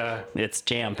yeah, it's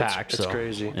jam packed. it's so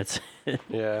crazy. It's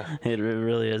yeah. it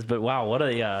really is. But wow, what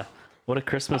a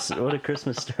Christmas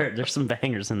start. There's some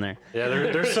bangers in there. Yeah,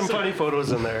 there's some funny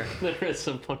photos in there. There is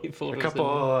some funny photos. A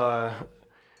couple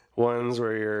ones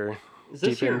where you're this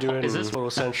deep your- into it. is and this- Photo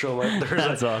Central? Like, there's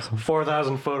That's like awesome.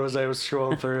 4,000 photos I was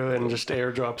scrolling through and just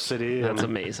airdrop city. That's And,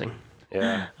 amazing.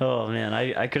 yeah, Oh man,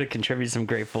 I could have contributed some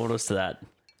great photos to that.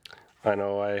 I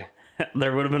know.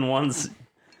 There would have been ones,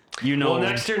 Well,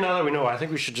 next year, now that we know, I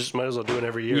think we should might as well do it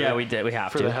every year. Yeah, we did. We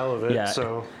have for to the hell of it. Yeah.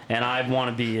 So And I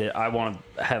want to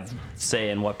have say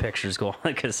in what pictures go on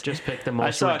because Just pick the most I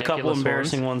saw a couple ridiculous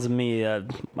embarrassing ones of me.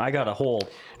 I got a whole.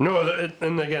 no,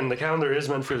 and again, the calendar is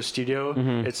meant for the studio.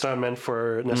 It's not meant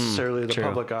for necessarily the true.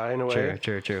 public eye in a way.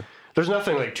 True. There's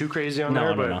nothing like too crazy on No,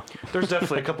 there, no, but no. there's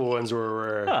definitely a couple ones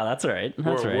where Oh, that's all right.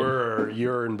 That's right.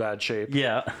 you're in bad shape.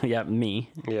 Yeah, me.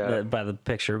 Yeah. By the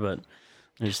picture, but.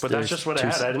 But that's just what I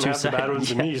had. I didn't have the bad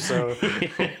ones in me, so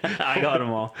I got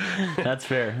them all. That's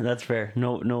fair.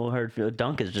 No hard feelings.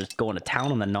 Dunk is just going to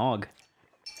town on the nog.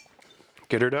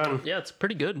 get her done. Yeah, it's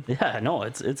pretty good. Yeah, no,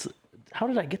 it's. How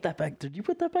did I get that back? Did you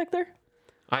put that back there?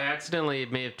 I accidentally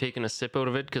may have taken a sip out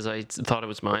of it because I thought it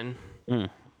was mine.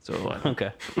 So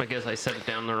Okay. I guess I set it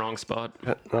down in the wrong spot.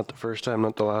 Not the first time,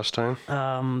 not the last time.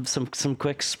 Some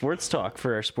quick sports talk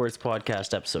for our sports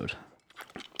podcast episode.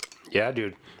 Yeah,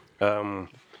 dude.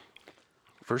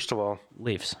 First of all,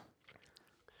 Leafs.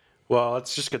 well,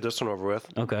 let's just get this one over with.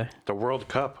 Okay. The World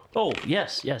Cup. Oh,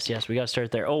 yes. We got to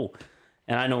start there. Oh,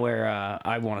 and I know where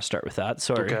I want to start with that.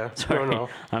 Sorry. Okay. Sorry. No.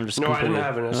 I'm just No, I didn't completely-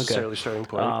 have a necessarily starting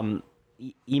point.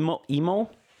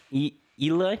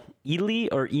 Ely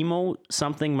or Emo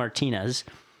something Martinez,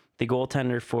 the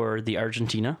goaltender for the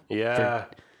Argentina. yeah.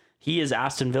 He is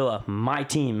Aston Villa, my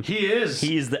team. He is.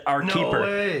 He's our No keeper.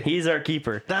 way. He's our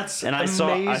keeper. That's and I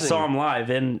amazing. saw him live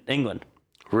in England.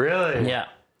 Really? Yeah.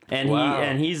 And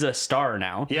Wow. he's a star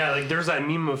now. Yeah, like there's that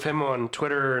meme of him on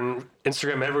Twitter and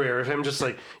Instagram everywhere of him just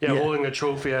like holding a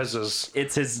trophy as his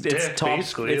It's dick, top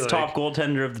basically, it's like- top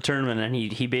goaltender of the tournament, and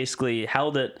he basically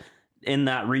held it in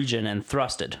that region and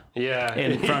thrusted yeah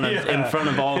in front of yeah. in front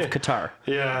of all of Qatar.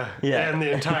 Yeah. Yeah. And the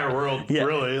entire world Yeah,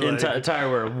 really like, entire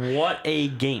world. What a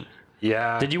game!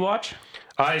 yeah. Did you watch?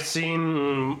 I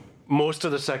seen most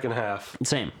of the second half.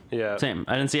 Same. Yeah. Same.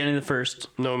 I didn't see any of the first.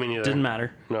 No, me neither. Didn't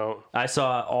matter. No. I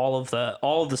saw all of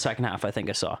the second half. I think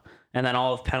I saw, and then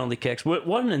all of penalty kicks. What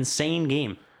an insane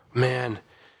game! Man.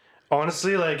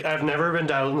 Honestly, like I've never been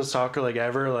dialed into soccer like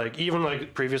ever. Like even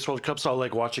like previous World Cups, I'll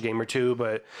like watch a game or two,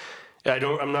 but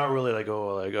I'm not really like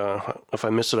if I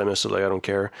miss it, I miss it. Like I don't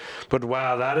care. But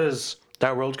wow,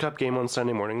 that World Cup game on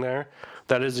Sunday morning there.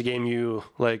 That is a game you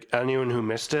like anyone who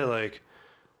missed it, like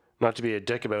not to be a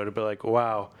dick about it, but like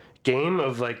wow, game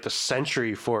of like the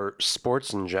century for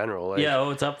sports in general. Like Yeah,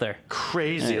 it's up there.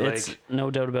 crazy. It's Like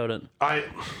no doubt about it.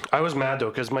 I was mad though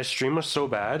because my stream was so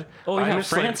bad. Oh, I yeah,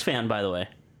 missed, France fan, by the way.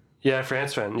 Yeah,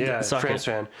 France fan. Yeah, Soccer. France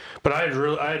fan. But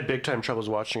I had big time troubles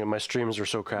watching it. My streams were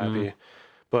so crappy. Mm.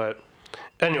 But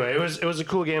anyway, it was a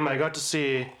cool game. I got to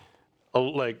see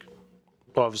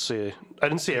obviously I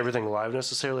didn't see everything live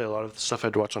necessarily. A lot of the stuff I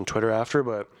had to watch on Twitter after,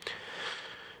 but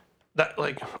that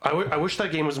like I wish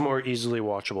that game was more easily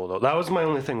watchable though. That was my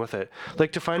only thing with it.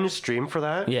 Like to find a stream for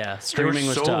that. Yeah, they were streaming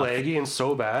was so tough. laggy and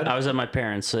so bad. I was at my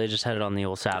parents', so they just had it on the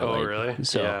old satellite. Oh, really?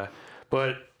 So yeah.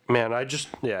 But man, Well,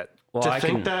 to I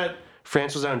think can- that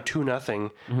France was down 2-0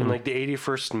 in like the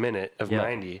 81st minute of Yep.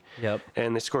 90. Yep.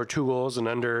 And they scored 2 goals in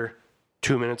under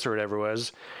 2 minutes or whatever it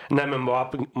was. And that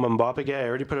Mbappe guy, I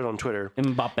already put it on Twitter.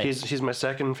 Mbappe. He's my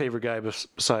second favorite guy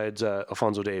besides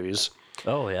Alphonso Davies.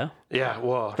 Oh yeah. Yeah,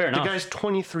 well, Fair enough. the guy's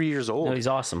 23 years old. No, he's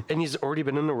awesome. And he's already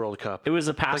been in the World Cup. It was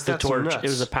a pass Like, the that's torch. nuts. It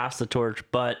was a pass the torch,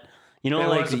 but you know, It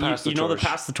like was a pass you the know the torch.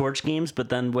 pass the torch games. But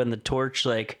then when the torch,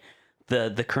 like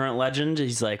the current legend,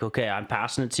 he's like, okay, I'm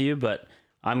passing it to you, but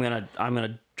I'm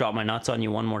gonna drop my nuts on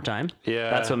you one more time. Yeah.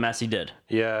 That's what Messi did.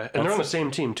 Yeah, and they're on the same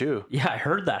team too. Yeah, I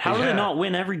heard that. How do Yeah. they not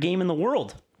win every game in the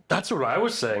world? That's what I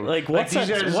was saying. Like, what's these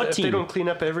that- guys, what if team? they don't clean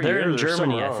up every They're year, in there's Germany,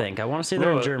 something I wrong. think. I want to say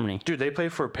they're in Germany. Dude, they play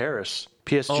for Paris,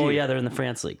 PSG. Oh yeah, they're in the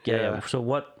France league. Yeah. Yeah. So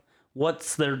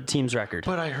what's their team's record?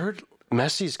 But I heard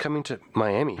Messi's coming to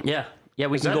Miami. Yeah,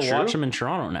 we Is can that go watch true? them in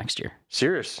Toronto next year.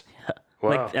 Serious? Wow.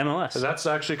 Like MLS. That's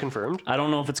actually confirmed? I don't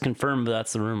know if it's confirmed, but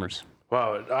that's the rumors.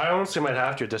 Wow. I honestly might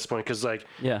have to at this point because, like,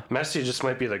 Yeah. Messi just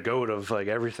might be the GOAT of, like,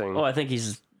 everything. Oh, I think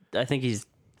he's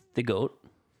the GOAT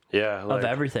yeah. Like, of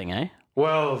everything, eh?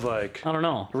 well, of, like, I don't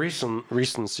know.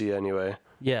 recency anyway.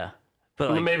 Yeah,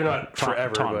 but like Maybe not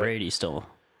forever, Tom but Brady still.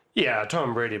 yeah,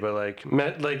 Tom Brady, but, like,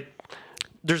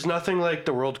 there's nothing like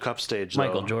the World Cup stage,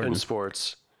 Michael though, Jordan. in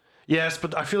sports. Yes,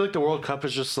 but I feel like the World Cup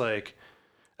is just, like,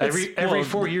 every well,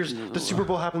 4 years, the Super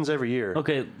Bowl happens every year.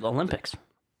 Okay, Olympics.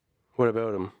 What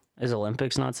about him? Is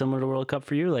Olympics not similar to World Cup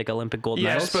for you? Like Olympic gold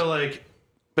Yes, medals?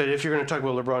 but if you're going to talk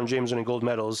about LeBron James winning gold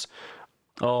medals,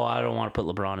 Oh, I don't want to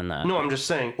put LeBron in that. no, I'm just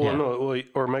saying. Well, Yeah. no,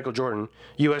 or Michael Jordan.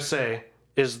 USA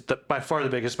is by far the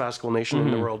biggest basketball nation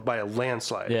in the world by a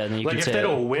landslide. Mm-hmm. Yeah, and then you like could if say- they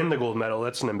don't win the gold medal,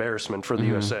 that's an embarrassment for the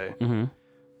USA.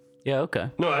 Yeah, okay.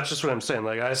 No, that's just what I'm saying.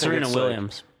 Like I think Serena it's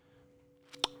Williams,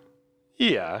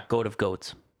 yeah, GOAT of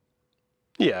goats.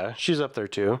 yeah, she's up there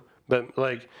too. But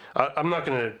like, I'm not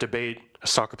going to debate a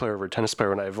soccer player over a tennis player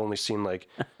when I've only seen like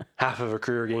half of a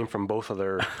career game from both of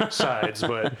their sides.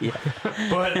 But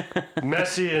but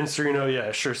Messi and Serena,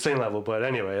 yeah, sure, same level. But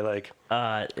anyway, like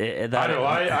I know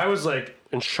I was like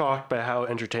in shock by how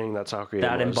entertaining that soccer game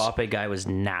That was. Mbappe guy was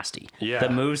nasty. Yeah. The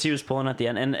moves he was pulling at the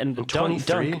end. And Dunk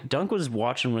 23? was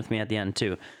watching with me at the end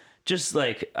too. Just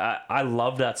like, I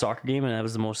love that soccer game, and that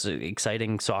was the most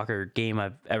exciting soccer game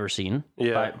I've ever seen.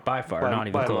 Yeah. By far, not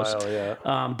even by a close. mile,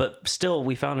 yeah. But still,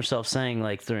 we found ourselves saying,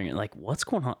 like, during it, like, what's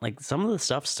going on? Like, some of the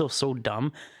stuff's still so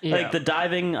dumb. Yeah. Like, the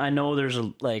diving, I know there's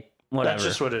whatever. That's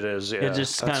just what it is. Yeah,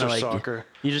 just that's kinda just like- soccer.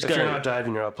 you just if you're gotta- not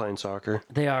diving, you're not playing soccer.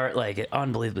 They are like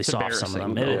unbelievably soft. Some of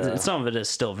them. embarrassing, Some of it is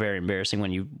still very embarrassing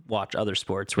when you watch other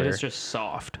sports. But Where it's just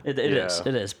soft. It Yeah. is.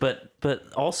 It is. But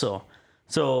also,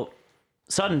 so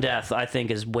sudden death I think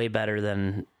is way better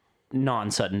than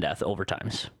non-sudden death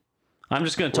overtimes. I'm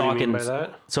just going to What talk do you mean in. by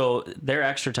that? So their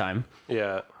extra time,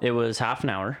 Yeah, it was half an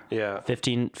hour. yeah.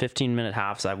 15-minute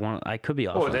halves. I could be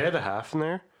off. Oh, on they it. had a half in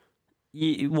there.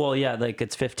 Well, yeah, like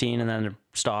it's 15 and then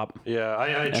stop. Yeah, I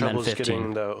had then troubles 15.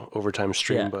 getting the overtime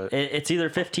stream, Yeah, but it's either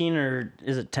 15 or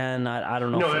is it 10? I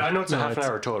don't know. no, if I know it's a no, half an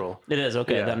hour total. It is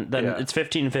okay. Yeah, Then yeah. it's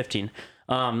 15 and 15.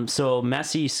 So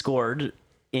Messi scored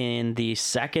in the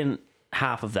second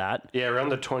half of that. Yeah, around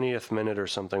the 20th minute or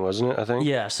something, wasn't it? I think.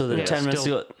 Yeah, so the Yeah, 10 minutes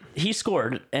still- ago, he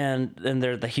scored, and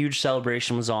there the huge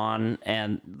celebration was on,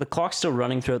 and the clock's still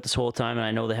running throughout this whole time. And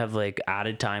I know they have like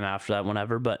added time after that,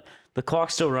 whenever, but the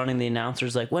clock's still running. The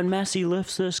announcer's like, when Messi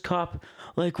lifts this cup,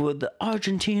 like with the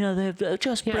Argentina, they're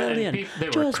just Yeah, and brilliant, they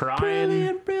were just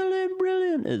crying.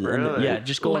 brilliant. And, Really? yeah,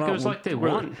 just going Like it on. was like they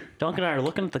We're- won. Duncan and I are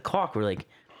looking at the clock. We're like,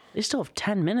 they still have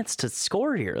 10 minutes to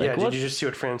score here. Like, Yeah, what? did you just see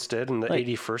what France did in the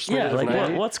 81st Yeah, minute like of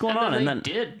 90? what's going And on? then And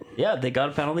they then did. yeah, they got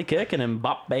a penalty kick, and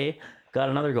Mbappe got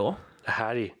another goal.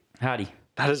 Hattie. Howdy.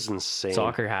 That is insane.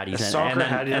 Soccer Hatties. A And- soccer and then-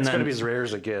 Hattie, and that's then- going to be as rare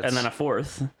as it gets. And then a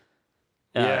fourth.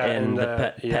 Yeah, in and,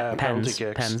 the penalty pens,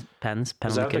 kicks. pens, that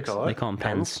penalty what they kicks. call it? They call them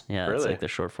pens. Pens? Yeah, it's Really? like the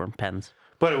short form pens.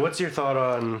 But what's your thought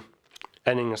on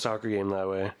ending a soccer game that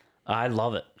way? I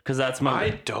love it because that's my. I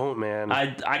don't, man. I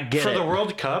get for it. the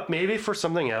World Cup, maybe for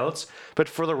something else, but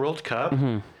for the World Cup,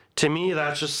 to me,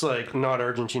 that's just like not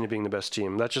Argentina being the best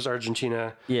team. That's just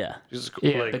Argentina. Yeah. Just,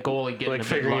 Yeah, the goalie getting like a bit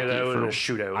figuring it lucky out in for- a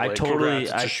shootout. I like, totally,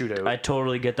 congrats, it's a shootout. I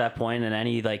totally get that point, and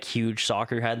any like huge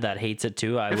soccer head that hates it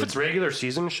too, I if would. it's regular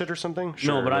season shit or something,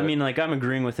 sure, No, but I mean, like, I'm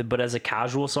agreeing with it. But as a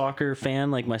casual soccer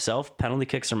fan like myself, penalty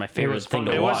kicks are my favorite was thing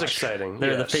fun. to It watch. was exciting,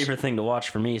 They're the yes. favorite thing to watch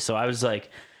for me. So I was like,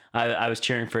 I was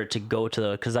cheering for it to go to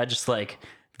the, because I just like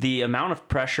the amount of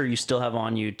pressure you still have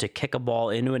on you to kick a ball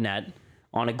into a net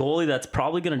on a goalie that's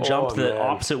probably going to jump the man.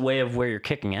 opposite way of where you're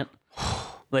kicking it.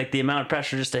 Like the amount of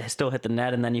pressure just to still hit the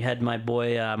net, and then you had my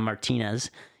boy Martinez.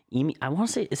 I want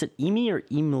to say, is it Emi or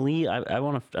Emily? I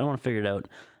want to figure it out.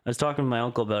 I was talking to my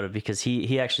uncle about it because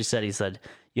he actually said, he said,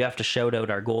 you have to shout out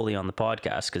our goalie on the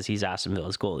podcast because he's Aston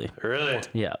Villa's goalie. really.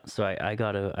 Yeah, so I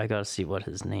gotta see what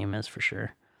his name is for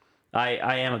sure.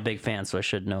 I am a big fan, so I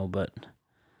should know, but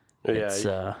it's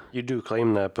Yeah, you do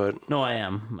claim that, but no, I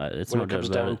am. It's When no it doubt comes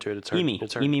about down it. to it, it's hard- Emi,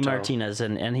 it's hard to Emi tell. Martinez,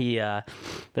 and he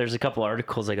there's a couple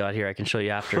articles I got here I can show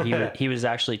you after. He was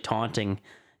actually taunting.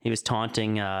 He was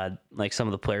taunting like some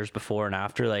of the players before and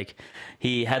after. Like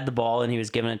he had the ball and he was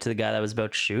giving it to the guy that was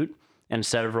about to shoot. And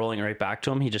instead of rolling it right back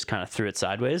to him, he just kind of threw it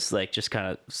sideways, like just kind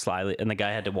of slyly. And the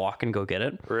guy had to walk and go get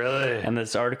it. really, And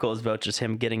this article is about just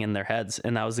him getting in their heads.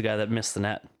 And that was the guy that missed the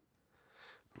net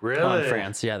really, on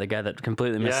France. Yeah, the guy that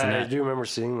completely missed the Yeah, I net. do remember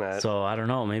seeing that. So I don't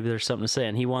know. Maybe there's something to say.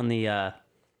 And he won the, I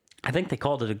think they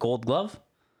called it a gold glove,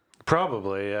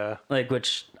 Probably, yeah. like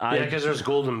which I Yeah, because there's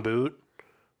Golden Boot,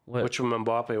 what- which one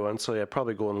Mbappe won. So yeah,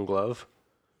 probably Golden Glove.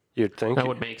 You'd think That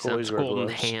would make Goalies sense. wear Golden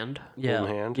gloves. hand. yeah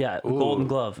golden hand? yeah Ooh. golden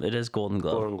glove. It is golden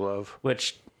glove. Golden Glove.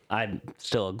 Which I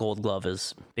still a gold glove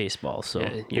is baseball. So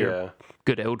Yeah, yeah, you're Yeah. a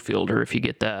good outfielder if you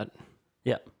get that.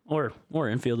 or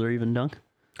infielder even dunk.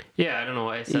 Yeah, I don't know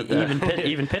why I said that.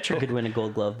 Even pitcher could win a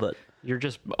gold glove, but You're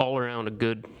just all around a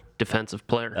good defensive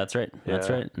player. that's right. That's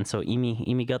Yeah. right. And so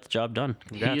Emi got the job done.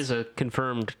 He Congrats. is a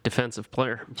confirmed defensive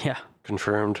player. Yeah.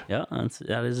 Confirmed. Yeah,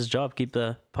 that is his job. Keep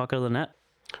the puck out of the net.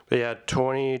 But yeah,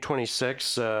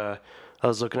 2026. I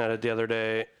was looking at it the other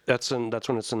day. That's when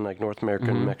it's in like North America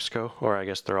Mm-hmm. and Mexico, or I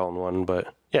guess they're all in one.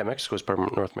 But yeah, Mexico's part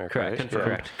of North America, Correct. right? Yeah.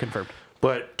 Correct. Confirmed.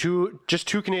 But two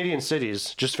Canadian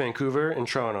cities, just Vancouver and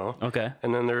Toronto. Okay.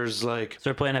 And then there's like, So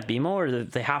they're playing at BMO, or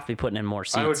they have to be putting in more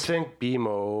seats? I would think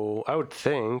BMO. I would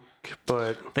think,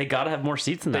 but They got to have more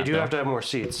seats than they that. do though. have to have more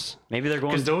seats Maybe they're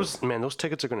going. because those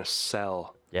tickets are gonna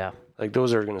sell. Yeah. Like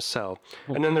those are gonna sell.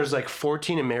 And then there's like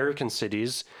 14 American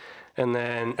cities, and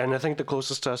I think the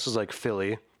closest to us is like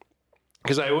Philly,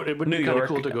 because it would be kind of York.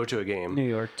 cool to go to a game. New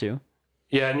York too.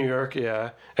 Yeah, New York.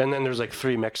 Yeah, and then there's like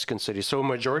 3 Mexican cities, so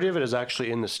majority of it is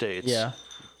actually in the states. Yeah.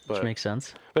 but Which makes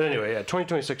sense. but anyway, yeah,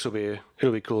 2026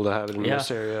 it'll be cool to have it in Yeah. this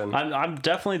area. And I'm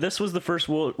definitely. This was the first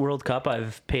World Cup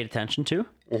I've paid attention to.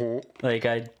 Like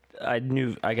I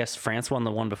knew. I guess France won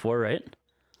the one before, right?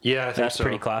 yeah, I think That's so.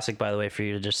 pretty classic, by the way, for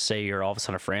you to just say you're all of a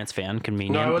sudden a France fan.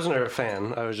 Convenient. No, I wasn't a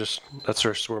fan. I was just that's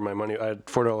just where my money. I had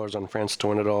 $4 on France to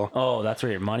win it all. Oh, that's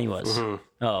where your money was. Oh,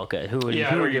 okay. Who Yeah, I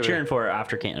who don't were you give a- cheering for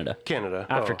after Canada? Canada.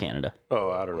 After oh. Canada. Oh,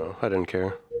 I don't know. I didn't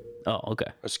care. Oh,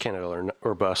 okay. It's Canada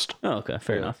or bust. Oh, okay.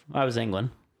 Fair enough. I was England,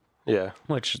 Yeah.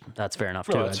 which that's fair enough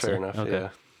too. Oh, that's I'd fair say. enough. Okay.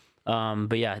 Yeah.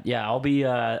 But yeah, I'll be.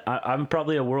 I'm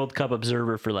probably a World Cup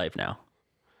observer for life now.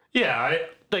 Yeah, I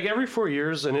like every 4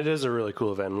 years, and it is a really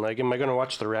cool event. Like, am I going to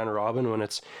watch the round robin when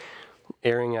it's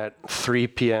airing at 3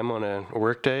 p.m. on a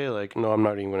work day? Like, no, I'm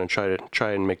not even going to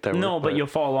try and make that. No, work, but you'll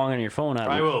follow along on your phone.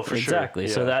 I will, for sure. Exactly.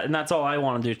 So Yeah. that's all I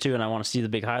want to do too, and I want to see the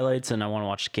big highlights, and I want to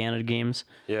watch the Canada games,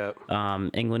 Yeah.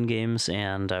 England games,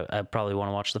 and I probably want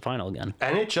to watch the final again.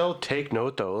 NHL, take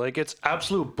note though. Like, it's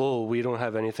absolute bull. We don't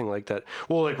have anything like that.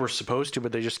 Well, like we're supposed to,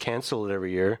 but they just cancel it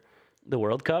every year. The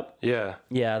World Cup. Yeah.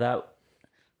 Yeah,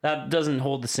 that doesn't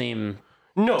hold the same.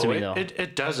 No, to me, though.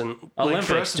 it doesn't. Like, for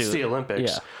Olympics us, it's do the it.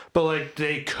 Olympics. Yeah. But like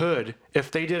they could, if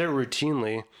they did it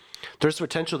routinely, there's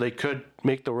potential they could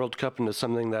make the World Cup into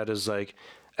something that is like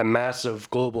a massive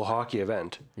global hockey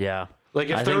event. Yeah. Like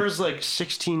if I there think- was like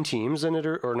 16 teams in it,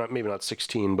 or not, maybe not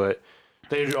 16, but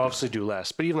they'd obviously do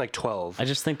less. But even like 12. I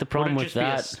just think the Would problem it with just be a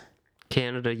that.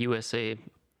 Canada, USA.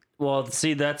 Well,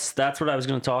 see, that's what I was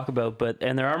going to talk about,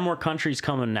 and there are more countries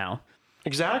coming now.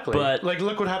 Exactly. But- like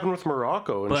look what happened with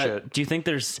Morocco and But shit. do you think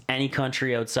there's any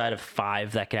country outside of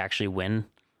 5 that could actually win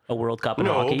a World Cup in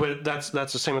No, hockey? but that's the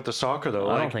same with the soccer though.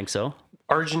 I Like don't think so.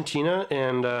 Argentina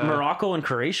and Morocco and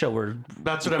Croatia were.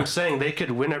 that's what I'm saying. They could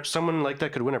win. Someone like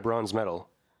that could win a bronze medal.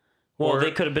 Well, Or-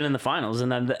 they could have been in the finals,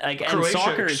 and then and Croatia,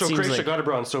 soccer. It so seems Croatia like got a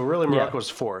bronze. So really,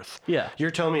 Morocco's fourth. Yeah. You're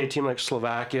telling me a team like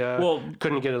Slovakia Well-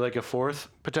 couldn't get like a fourth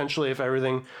potentially if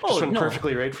everything Oh, just went no.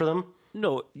 perfectly right for them?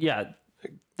 no, yeah,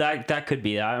 that could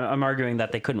be. I'm arguing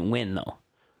that they couldn't win though.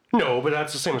 No, but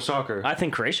that's the same with soccer. I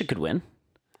think Croatia could win.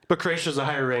 But Croatia's a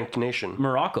higher ranked nation.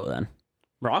 Morocco then.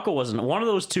 Morocco wasn't. One of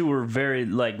those two were very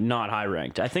not high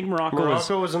ranked. I think Morocco was.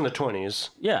 Morocco was in the 20s.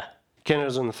 Yeah.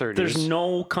 Canada's in the 30s. There's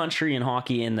no country in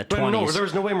hockey in the but 20s. no, there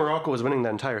was no way Morocco was winning that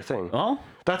entire thing. Well,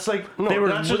 That's like no. They were-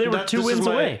 that's they were that- 2 this is wins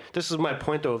my- away. This is my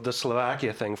point though of the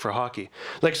Slovakia thing for hockey.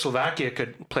 Like Slovakia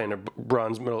could play in a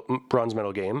bronze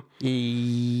medal game,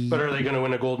 but are they going to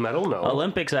win a gold medal? No.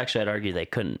 Olympics, actually, I'd argue they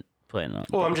couldn't play in.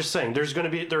 Well, I'm just saying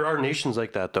there are nations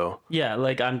like that though. Yeah,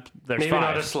 there's Maybe 5.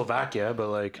 not a Slovakia, but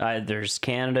like There's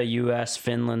Canada, U.S.,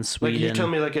 Finland, like Sweden. you tell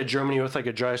me like a Germany with like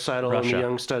a Draisaitl and Russia. the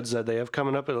young studs that they have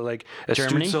coming up, like a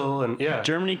Germany? Stützle and yeah,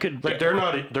 Germany could. like they're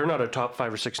not a top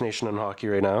 5 or 6 nation in hockey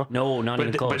right now. No, not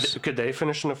even close. But could they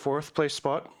finish in a 4th place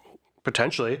spot?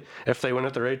 Potentially, if they win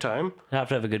at the right time. Have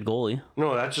to have a good goalie.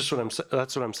 No, that's just what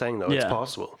I'm saying though. It's Yeah.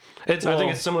 possible. I think Well-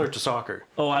 it's similar to soccer.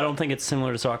 Oh, I don't think it's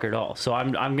similar to soccer at all. So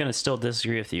I'm gonna still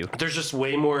disagree with you. There's just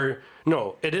way more.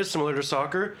 No, it is similar to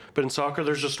soccer, but in soccer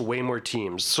there's just way more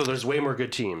teams. So there's way more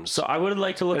good teams. So I would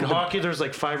like to look in at the, hockey there's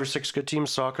like 5 or 6 good teams.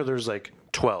 Soccer there's like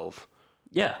 12.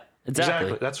 yeah,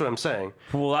 exactly. That's what I'm saying.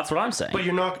 Well, that's what I'm saying. But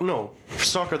you're not. No, for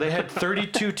soccer they had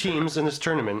 32 teams in this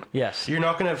tournament. Yes. You're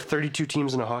not going to have 32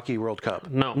 teams in a hockey World Cup.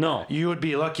 No. no. You would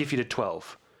be lucky if you did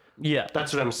 12. Yeah.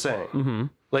 That's what I'm saying. Mm-hmm.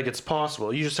 Like it's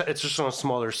possible. It's just on a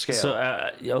smaller scale. So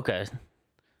okay.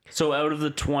 So out of the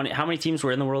 20, how many teams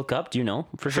were in the World Cup? Do you know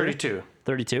for sure? 32.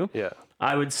 32. Yeah.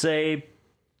 I would say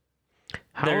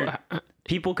How,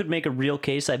 people could make a real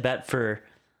case. I bet for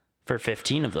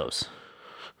 15 of those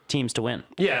teams to win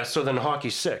Yeah. So then hockey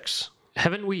 6.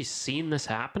 haven't we seen this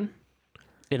happen?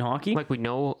 in hockey. Like we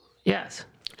know. Yes.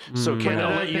 So Canada,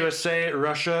 Olympics? USA,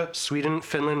 Russia, Sweden,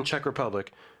 Finland, Czech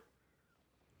Republic.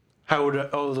 How would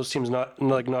all of those teams not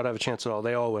have a chance at all?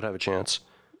 They all would have a chance.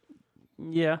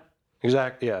 Yeah.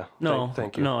 Exactly. Yeah. No.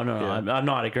 Thank you. No. Yeah. I'm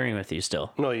not agreeing with you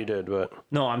still. No, you did, but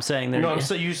No, I'm saying there. no. I'm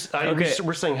saying Okay.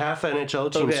 we're saying half the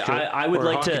NHL teams. Okay, could, I would or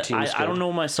like hockey to. teams I don't could.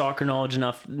 know my soccer knowledge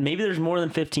enough. Maybe there's more than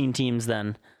 15 teams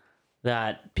then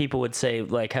that people would say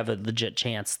have a legit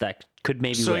chance that could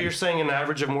maybe So win. you're saying an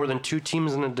average of more than 2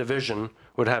 teams in a division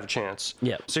would have a chance.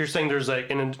 Yeah. So you're saying there's like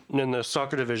in the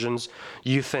soccer divisions,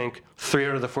 you think 3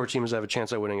 out of the 4 teams have a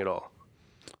chance at winning it all.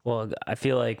 Well, I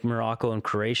feel like Morocco and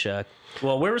Croatia.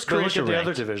 Well, where was But look Croatia at the ranked?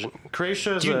 other division.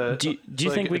 Croatia is Do you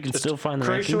think we can still find the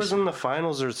Croatia rankings? was in the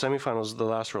finals or semifinals of the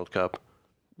last World Cup.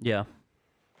 Yeah.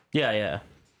 Yeah.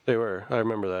 They were. I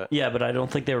remember that. Yeah, but I don't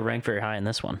think they were ranked very high in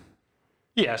this one.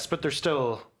 Yes, but they're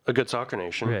still a good soccer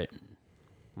nation. Right.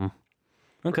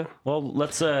 Okay. Well,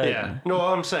 let's. Yeah. No,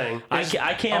 all I'm saying. I Is,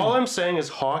 can't- All I'm saying is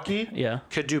hockey. Yeah.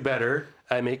 Could do better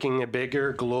at making a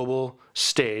bigger global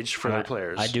stage for their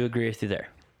players. I do agree with you there.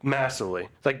 Massively.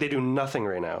 Like they do nothing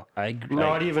right now.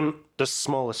 Not I even the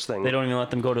smallest thing. they don't even let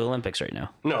them go to Olympics right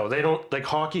now. No, they don't. Like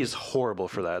hockey is horrible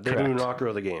for that. They do Correct. not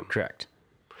grow the game. Correct.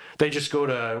 They just go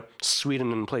to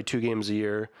Sweden and play 2 games a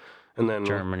year, and then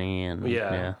Germany and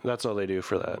Yeah, that's all they do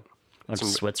for that. Went to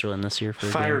Switzerland this year for a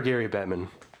Fire game. Gary Bettman.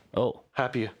 Oh,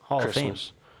 Happy Hall of Fame.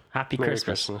 Christmas. Happy Merry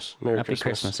Christmas. Christmas. Merry Happy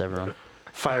Christmas. Christmas, everyone.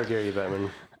 Fire Gary Bettman.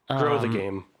 Grow the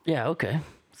game. Yeah, okay.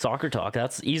 Soccer talk.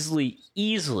 That's easily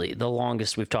the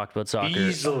longest we've talked about soccer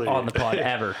Easily. on the pod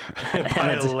ever.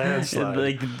 By a landslide.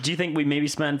 Like, do you think we maybe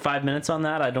spent 5 minutes on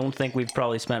that? I don't think we've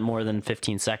probably spent more than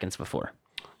 15 seconds before.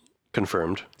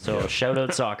 Confirmed. So shout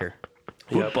out soccer.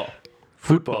 Football.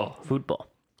 Football.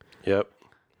 Yep.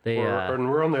 They And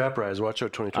we're on the uprise. Watch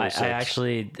out 2026. I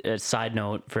actually, a side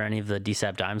note for any of the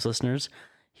DSAP Dimes listeners,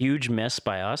 huge miss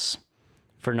by us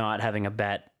for not having a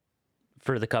bet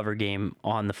for the cover game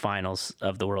on the finals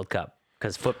of the World Cup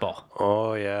because football.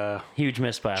 Oh, yeah. Huge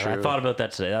miss by us. I True. thought about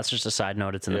that today. That's just a side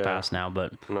note. It's in the Yeah. past now,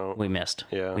 but No. we missed.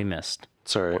 Yeah. We missed.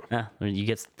 It's all right. Yeah, I mean, you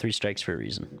get 3 strikes for a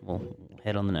reason. We'll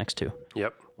hit on the next 2.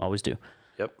 Yep. Always do.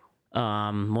 Yep.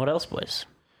 What else, boys?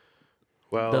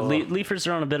 Well, The Leafers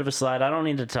are on a bit of a slide. I don't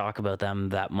need to talk about them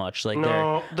that much. Like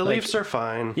no, they're the like, Leafs are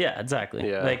fine. Yeah, exactly.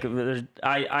 Yeah. Like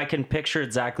I can picture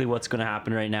exactly what's going to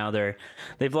happen right now.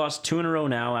 They've lost 2 in a row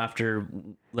now after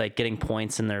like getting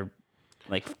points in their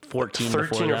like 14 before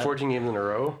 13 or that. 14 games in a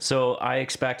row. So I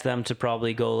expect them to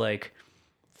probably go like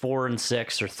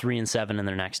 4-6 or 3-7 in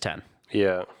their next 10.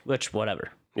 Yeah. Which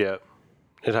whatever. Yeah.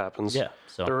 It happens. Yeah.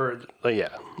 So They're, yeah.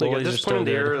 Like Goalies at are this still point in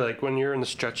the good. year, like when you're in the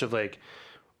stretch of like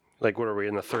what are we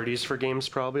in the 30s for games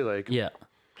probably? Like yeah.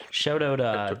 Shout out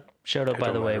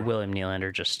by the way, matter. William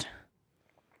Nylander just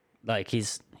like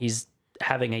he's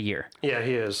having a year. yeah,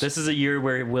 he is. This is a year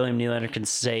where William Nylander can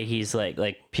say he's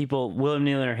like people William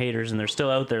Nylander haters and they're still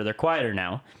out there. They're quieter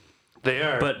now. they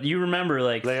are. But you remember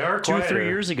like They are 2 or 3 quieter.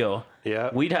 years ago, Yeah.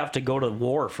 we'd have to go to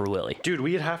war for Willie. Dude,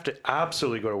 we'd have to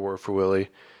absolutely go to war for Willie.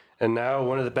 And now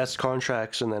one of the best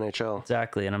contracts in the NHL.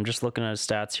 Exactly. And I'm just looking at his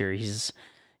stats here. He's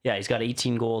got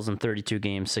 18 goals in 32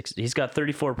 games. He's got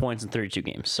 34 points in 32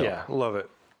 games. So Yeah, love it.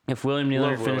 if William Nylander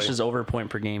Love Willie. finishes over a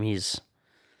point per game, he's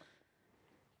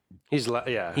He's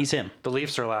him. The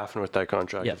Leafs are laughing with that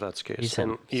contract Yep, if that's the case. he's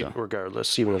him, And so.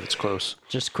 regardless, even if it's close.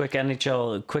 Just quick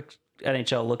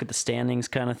NHL look at the standings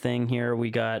kind of thing here. We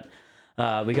got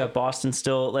Boston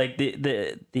still like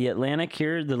the Atlantic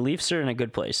here. The Leafs are in a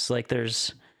good place. Like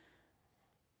there's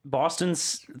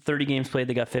Boston's 30 games played,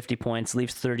 they got 50 points.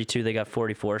 Leafs 32, they got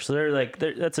 44. So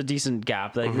that's a decent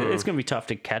gap. Like it's gonna be tough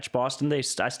to catch Boston. I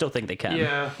still think they can.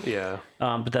 Yeah.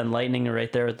 But then Lightning are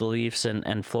right there with the Leafs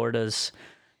and Florida's.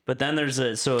 But then there's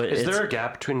Is there a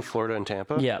gap between Florida and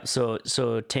Tampa? yeah. So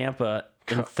Tampa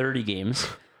in 30 games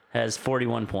has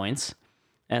 41 points,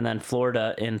 and then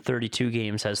Florida in 32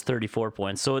 games has 34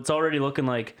 points. So it's already looking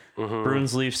like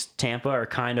Bruins, Leafs, Tampa are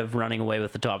kind of running away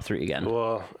with the top 3 again.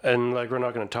 Well, and like we're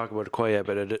not going to talk about it quite yet,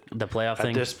 but The playoff at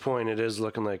thing, this point, it is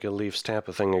looking like a Leafs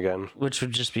Tampa thing again. which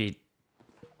would just be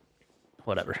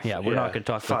whatever. Yeah, we're not going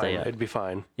to talk about that fine. yet. It'd be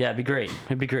fine. Yeah, it'd be great.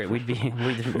 It'd be great. We'd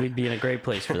be in a great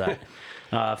place for that.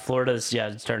 Florida's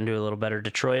starting to do a little better.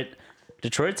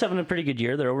 Detroit's having a pretty good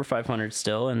year. They're over 500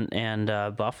 still, and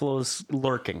Buffalo's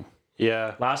lurking.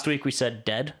 Yeah, Last week we said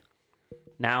dead.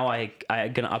 Now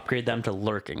I'm gonna upgrade them to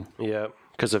lurking. yeah,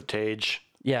 because of Tage.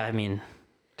 Yeah, I mean,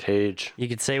 Tage. you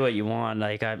could say what you want.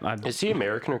 Like I'm Is he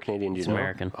American or Canadian? Do you know?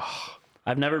 American.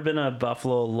 I've never been a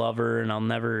Buffalo lover, and I'm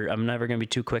never gonna be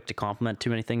too quick to compliment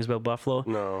too many things about Buffalo.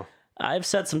 No. I've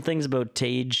said some things about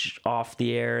Tage off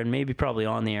the air, and maybe probably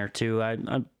on the air too.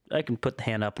 I can put the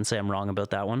hand up and say I'm wrong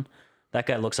about that one. That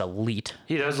guy looks elite.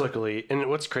 He does look elite. And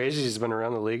what's crazy is he's been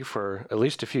around the league for at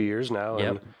least a few years now. Yep.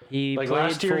 And He like played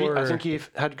last year, for, I think he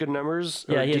had good numbers,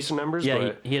 or he had- decent numbers. Yeah,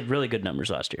 but he had really good numbers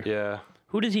last year. yeah.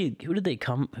 Who did he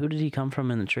come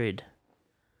from in the trade?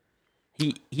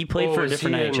 He played for a is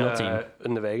different he NHL team.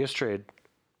 in the Vegas trade.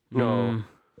 No.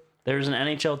 There's an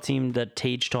NHL team that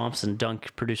Tage Thompson,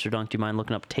 producer Dunk, do you mind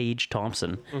looking up Tage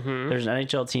Thompson? There's an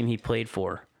NHL team he played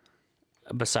for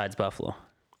besides Buffalo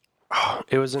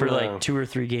It was in for like 2 or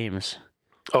 3 games.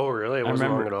 Oh, really? It I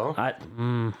wasn't remember. long at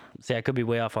all? I could be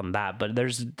way off on that, but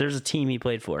there's a team he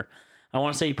played for. I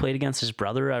want to say he played against his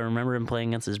brother. I remember him playing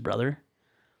against his brother,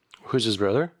 Who's his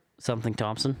brother? something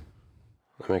Thompson.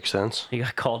 That makes sense. He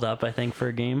got called up, I think, for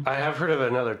a game. I have heard of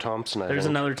another Thompson. There's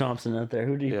think. another Thompson out there.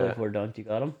 Who did he play Yeah. for, Dunk? You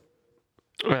got him?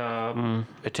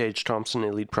 A Tage Thompson,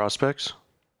 Elite Prospects.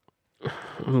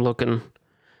 I'm looking.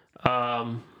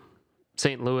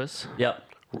 St. Louis. Yep,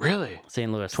 Really?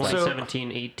 St. Louis.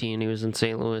 2017-18, he was in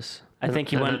St. Louis. I think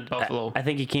he And went then Buffalo. I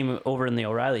think he came over in the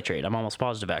O'Reilly trade. I'm almost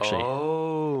positive, actually.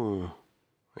 Oh.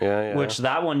 Yeah. Which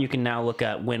that one you can now look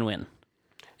at win-win.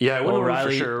 Yeah, I wouldn't for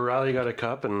O'Reilly- sure. O'Reilly got a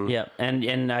cup and Yeah,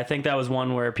 and I think that was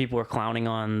one where people were clowning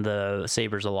on the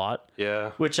Sabres a lot.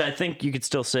 yeah. Which I think you could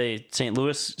still say St.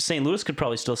 Louis could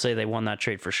probably still say they won that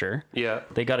trade for sure. Yeah.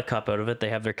 They got a cup out of it. They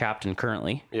have their captain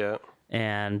currently. Yeah.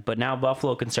 But now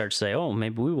Buffalo can start to say, "Oh,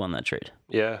 maybe we won that trade."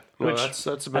 Yeah, no, Which that's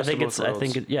the I best think of it's. both I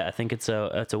worlds. think I think it's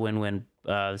a win-win.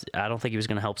 I don't think he was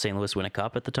going to help St. Louis win a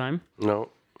cup at the time, No,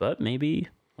 but maybe.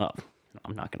 Well,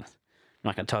 I'm not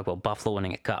gonna talk about Buffalo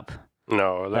winning a cup.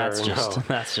 no, That's no.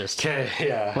 just. Okay,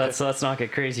 yeah, Let's not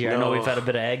get crazy here. I know No. we've had a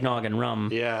bit of eggnog and rum,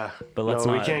 yeah. but let's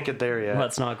no, not. we can't get there yet.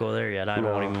 Let's not go there yet. I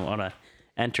No. don't even want to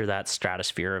enter that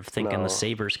stratosphere of thinking No. the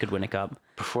Sabres could win a cup.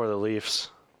 Before the Leafs.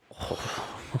 I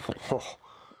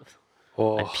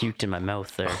Oh, puked in my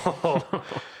mouth there.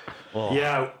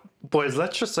 yeah, boys.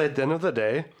 Let's just say at the end of the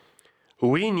day,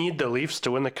 we need the Leafs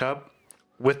to win the cup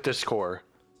with this core.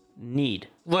 Need.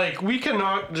 Like, we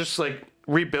cannot just like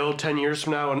rebuild 10 years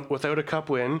from now without a cup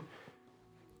win.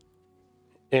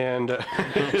 And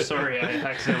Sorry, I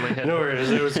accidentally hit. no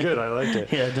worries, it was good. I liked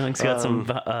it. Yeah, Dunk's got some.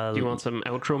 Do you want some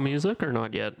outro music or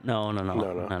not yet? No. No. No,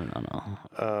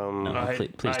 please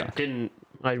I don't. didn't.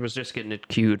 I was just getting it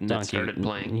queued and Dunk, it started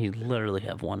playing. You literally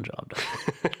have one job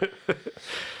done.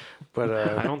 But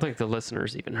I don't think the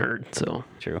listeners even heard. So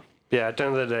True. yeah, at the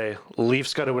end of the day,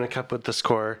 Leafs got to win a cup with this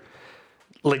core.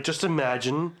 Like, just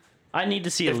imagine I need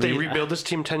to see if a they lead. rebuild this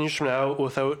team 10 years from now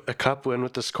without a cup win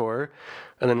with this core,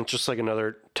 and then it's just like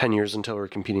another 10 years until we're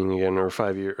competing again, or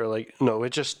 5 years, or like, no, we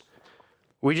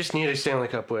just need a Stanley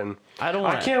Cup win. I don't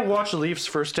I want. can't watch the Leafs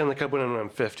first Stanley Cup win when I'm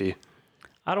 50.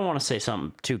 I don't want to say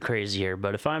something too crazy here,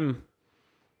 but if I'm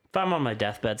on my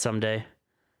deathbed someday,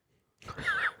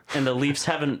 and the Leafs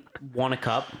haven't won a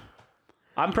cup,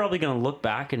 I'm probably gonna look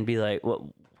back and be like, "What?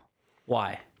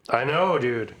 Why? I know,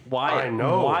 dude. Why? I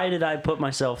know. Why did I put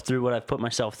myself through what I've put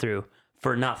myself through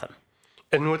for nothing?"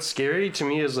 And what's scary to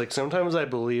me is, like, sometimes I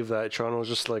believe that Toronto's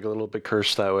just like a little bit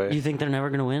cursed that way. You think they're never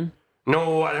gonna win?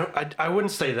 No, I don't. I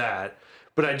wouldn't say that,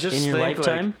 but I just In your think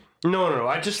lifetime? like no.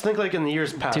 I just think like in the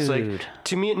years past, Dude. like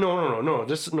to me, no.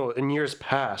 Just no. In years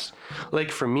past,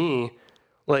 like for me,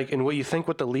 like in what you think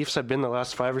what the Leafs have been the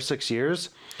last 5 or 6 years,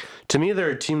 to me they're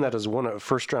a team that has won a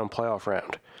first round playoff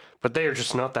round, but they are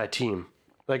just not that team.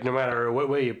 Like no matter what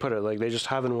way you put it, like they just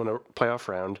haven't won a playoff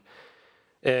round.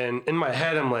 And in my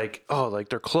head, I'm like, oh, like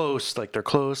they're close, like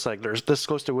they're this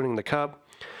close to winning the cup,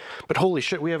 but holy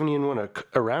shit, we haven't even won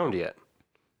a round yet.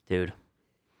 Dude,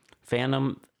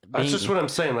 fandom. That's just what I'm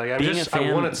saying. Like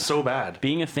I want it so bad.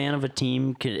 Being a fan of a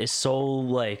team is so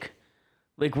like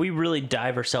we really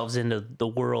dive ourselves into the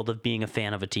world of being a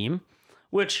fan of a team,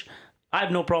 which I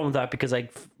have no problem with that because I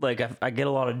get a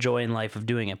lot of joy in life of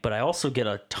doing it, but I also get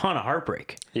a ton of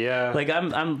heartbreak. Yeah.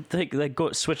 Like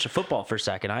go switch to football for a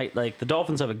second. The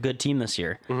Dolphins have a good team this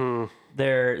year. Mm-hmm.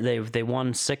 They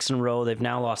won 6 in a row. They've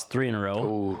now lost 3 in a row.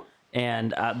 Ooh.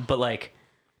 And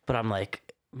but I'm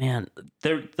like, man,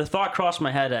 the thought crossed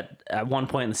my head at one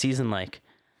point in the season, like,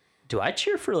 do I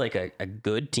cheer for like a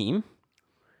good team?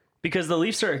 Because the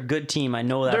Leafs are a good team, I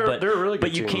know that, They're a really good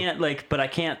but you team.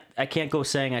 can't I can't go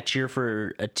saying I cheer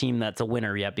for a team that's a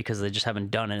winner yet because they just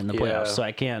haven't done it in the playoffs. Yeah. So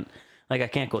I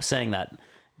can't go saying that.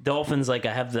 Dolphins, like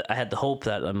I had the hope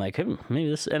that I'm like, hey, maybe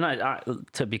this, and I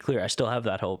to be clear, I still have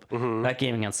that hope. Mm-hmm. That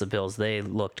game against the Bills, they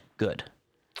looked good.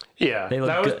 Yeah. They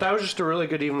look good. That was just a really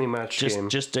good evenly matched game.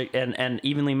 An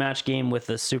evenly matched game with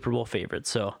the Super Bowl favorite.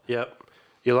 So Yep.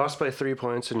 You lost by 3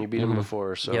 points and you beat them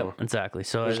before, so yep, exactly.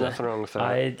 So there's nothing wrong with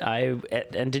that.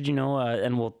 And did you know?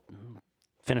 And we'll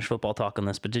finish football talk on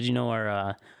this. But did you know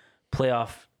our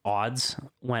playoff odds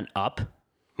went up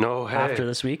No, hey. after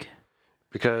this week?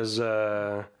 Because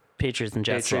Patriots and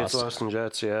Jets Patriots lost. lost and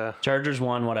Jets, yeah. Chargers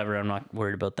won. Whatever. I'm not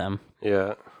worried about them.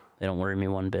 Yeah. They don't worry me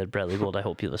one bit. Bradley Gold, I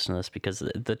hope you listen to this because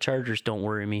the Chargers don't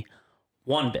worry me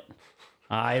one bit.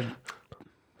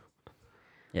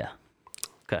 Yeah.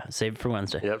 Okay, save it for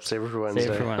Wednesday. Yep, save it for Wednesday.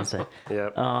 Save it for Wednesday.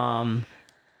 Yep.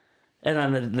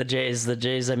 And then the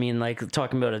Jays, I mean, like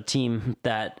talking about a team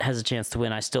that has a chance to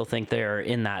win, I still think they're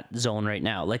in that zone right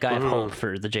now. Like I have hope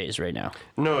for the Jays right now.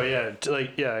 No, yeah.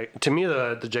 To me,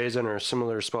 the Jays are in a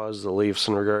similar spot as the Leafs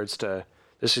in regards to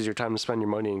this is your time to spend your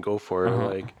money and go for it.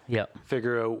 Like, Yep.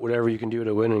 figure out whatever you can do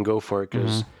to win and go for it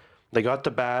because they got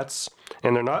the bats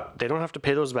and they don't have to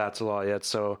pay those bats a lot yet.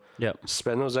 So Yep.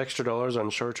 spend those extra dollars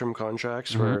on short-term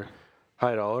contracts for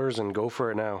high dollars and go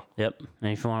for it now. Yep.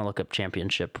 And if you want to look up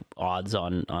championship odds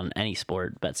on any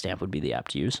sport, BetStamp would be the app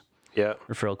to use. Yeah.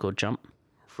 Referral code JUMP.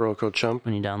 For Coach Chump.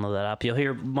 When you download that app, you'll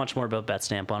hear much more about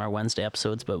BetStamp on our Wednesday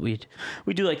episodes. But we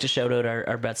do like to shout out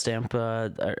our BetStamp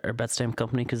our BetStamp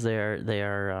company because they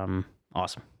are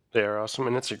awesome. They are awesome,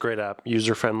 and it's a great app.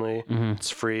 User friendly. It's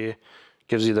free.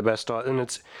 Gives you the best odds, and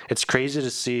it's crazy to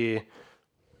see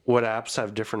what apps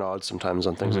have different odds sometimes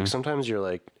on things. Like sometimes you're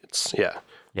like, Yeah.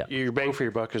 your bang for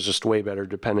your buck is just way better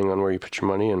depending on where you put your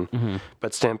money. And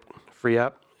BetStamp free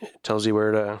app it tells you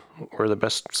where the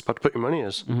best spot to put your money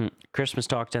is. Christmas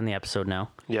talk to end the episode now.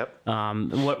 Yep.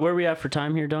 Where are we at for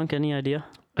time here, Dunk? Any idea?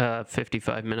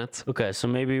 55 minutes. Okay, so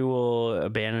maybe we'll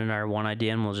abandon our one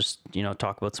idea and we'll just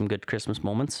talk about some good Christmas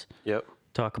moments. Yep.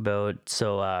 Talk about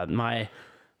I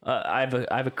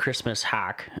have a Christmas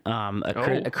hack,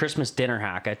 a Christmas dinner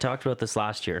hack. I talked about this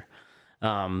last year,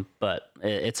 but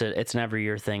it's an every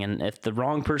year thing. And if the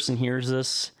wrong person hears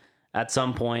this at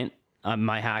some point,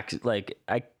 my hack, like,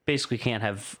 I basically can't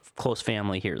have close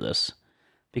family hear this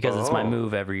because it's my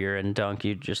move every year. And Dunk,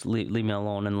 you just leave me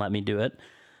alone and let me do it.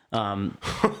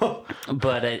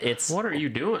 But it's What are you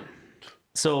doing?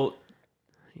 so.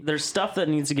 There's stuff that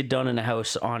needs to get done in a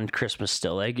house on Christmas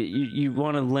still. Like you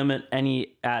want to limit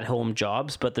any at-home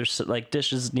jobs, but there's like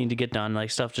dishes need to get done. Like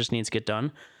stuff just needs to get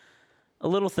done. A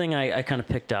little thing I kind of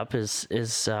picked up is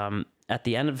at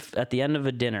the end of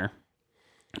a dinner,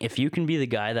 if you can be the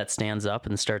guy that stands up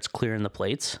and starts clearing the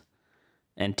plates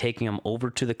and taking them over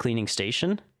to the cleaning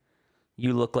station,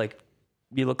 you look like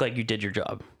you did your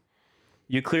job.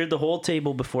 You cleared the whole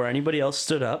table before anybody else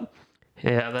stood up.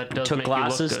 Yeah, that does Took make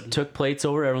glasses, you look good. took plates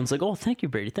over. Everyone's like, "Oh, thank you,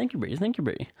 Brady. Thank you, Brady. Thank you,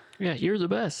 Brady." Yeah, you're the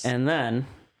best. And then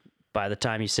by the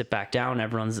time you sit back down,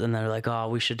 and they're like, "Oh,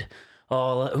 we should.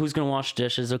 Oh, who's gonna wash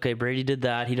dishes? Okay, Brady did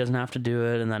that. He doesn't have to do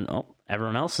it." And then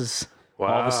everyone else is all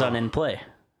of a sudden in play.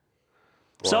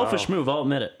 Selfish move, I'll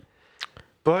admit it.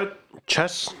 But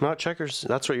chess, not checkers.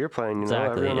 That's what you're playing.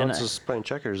 Exactly, Everyone and else is playing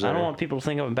checkers. I there. don't want people to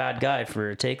think I'm a bad guy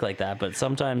for a take like that, but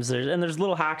sometimes there's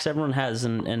little hacks everyone has,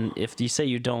 and if you say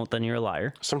you don't, then you're a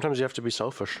liar. Sometimes you have to be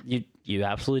selfish. You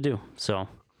absolutely do. So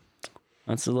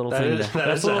that's a little That thing. is- that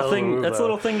That's is a a little hell of a thing. move, That's a though.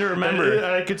 little thing to remember.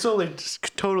 I could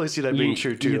totally see that being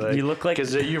true too. you look like-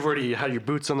 because you've already had your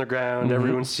boots on the ground.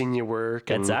 Everyone's seen you work.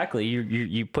 And Exactly.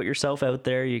 You put yourself out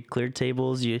there. You cleared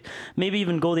tables. You maybe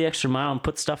even go the extra mile and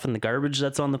put stuff in the garbage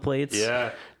that's on the plates.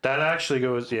 Yeah, that actually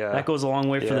goes. Yeah, That goes a long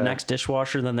way for the Yeah. next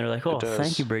dishwasher. Then they're like, "Oh, does.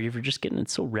 thank you, Brady, for just getting it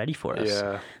so ready for us."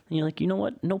 Yeah. And you're like, "You know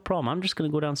what? No problem. I'm just gonna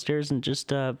go downstairs and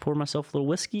just pour myself a little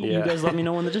whiskey. You Yeah. guys let me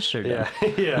know when the dishes are done." Yeah,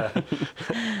 yeah.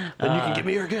 Then you can give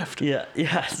me your gift. Yeah,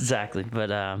 exactly. But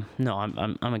no,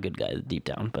 I'm a good guy deep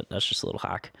down. But that's just a little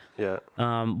hack. Yeah.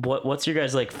 What's your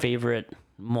guys' like favorite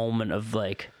moment of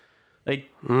like I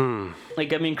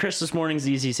mean, Christmas morning's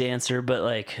the easiest answer, but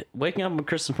like waking up on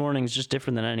Christmas morning is just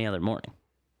different than any other morning.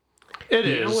 It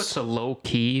You know is. what's a low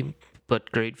key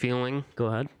but great feeling? Go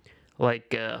ahead. Like,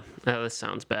 this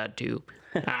sounds bad too.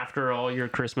 After all your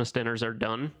Christmas dinners are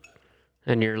done,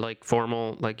 and you're like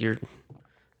formal, like you're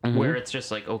where it's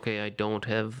just like, okay, I don't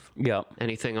have Yep.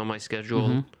 anything on my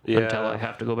schedule Yeah. until I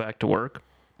have to go back to work.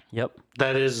 Yep.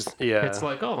 That is. Yeah. It's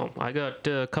like, oh, I got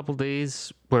a couple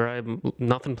days where I have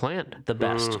nothing planned. The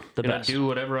best. The And I best. do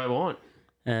whatever I want.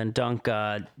 And Dunk,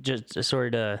 just sorry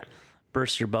to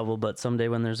burst your bubble, but someday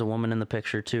when there's a woman in the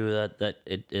picture too, that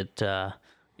it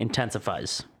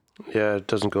intensifies. Yeah, it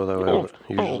doesn't go that way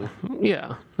usually.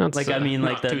 Yeah. That's Like I mean,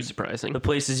 like not too the surprising. the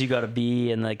places you got to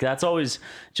be, and like that's always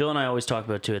Jill and I always talk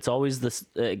about too. It's always this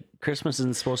Christmas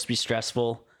isn't supposed to be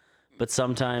stressful, but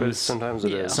sometimes But sometimes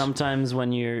it is. Sometimes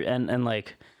when you're and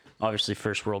like obviously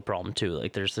first world problem too.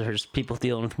 Like there's people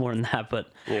dealing with more than that,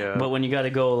 but Yeah. But when you got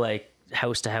to go like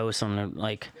house to house on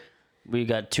like. We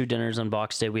got 2 dinners on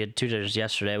Box Day. We had 2 dinners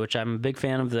yesterday, which I'm a big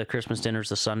fan of the Christmas dinners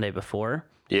the Sunday before.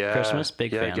 Yeah. Christmas,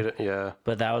 big yeah, fan. I get it. Yeah.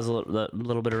 But that was a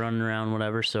little bit of running around,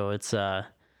 whatever. So it's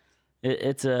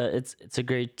it's a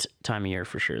great time of year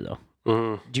for sure, though.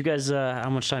 Mm-hmm. Do you guys? How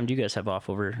much time do you guys have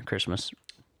off over Christmas?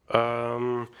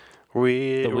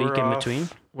 We The week we're in off- between.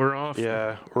 We're off.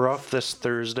 Yeah, we're off this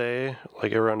Thursday,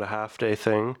 like around a half day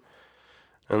thing,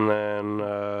 and then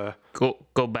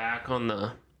Go back on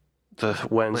the the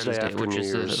Wednesday Wednesday, after which New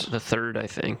is Year's. the 3rd, I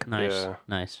think. Nice, Yeah.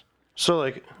 nice. So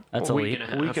like That's A elite. week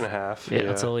and a week and a half. Yeah,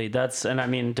 That's elite. That's and I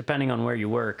mean, depending on where you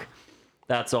work,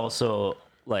 that's also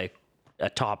like a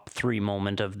top 3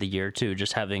 moment of the year too.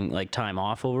 Just having like time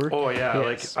off over. Oh yeah,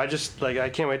 Yes. like I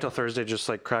can't wait till Thursday. Just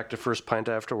like crack the first pint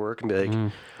after work and be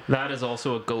like, That is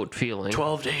also a goat feeling.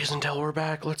 12 days until we're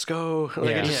back. Let's go.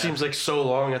 Like Yeah. it just Yeah. seems like so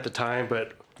long at the time,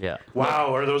 but Yeah,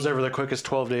 wow, are those ever the quickest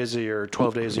 12 days of your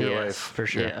 12 days of your Yes. life? for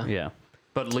sure. Yeah. Yeah.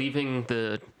 But leaving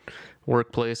the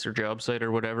workplace or job site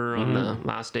or whatever on the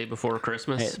last day before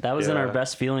Christmas. Hey, that was in our Yeah.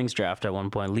 best feelings draft at one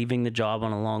point. Leaving the job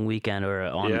on a long weekend or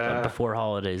on Yeah. before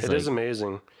holidays. It is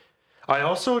amazing. I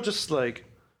also just like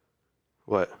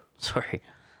what? Sorry.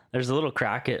 There's a little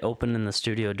crack it opened in the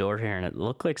studio door here, and it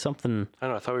looked like something. I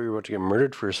don't know. I thought we were about to get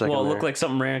murdered for a second. Well, it there. looked like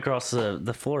something ran across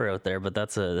the floor out there, but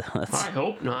that's I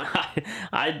hope not.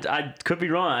 I could be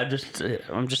wrong.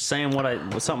 I'm just saying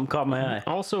what something caught my eye.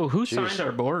 Also, who signed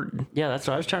our board? Yeah, that's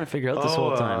what I was trying to figure out this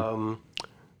whole time.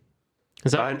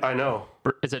 Is that I know.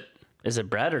 is it? Is it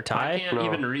Brett or I Ty? can't No.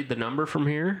 even read the number from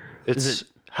here. It's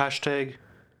hashtag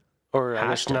or I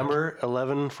guess Hashtag? number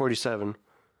 1147.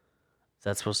 Is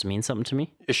that supposed to mean something to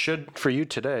me? It should for you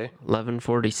today.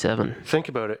 11:47. Think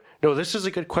about it. No, this is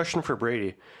a good question for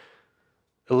Brady.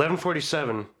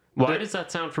 1147. Why does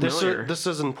that sound familiar? This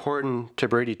is important to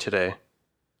Brady today.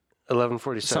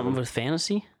 1147. Something with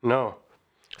fantasy? No.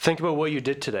 Think about what you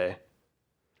did today.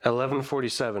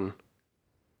 1147.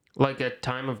 Like a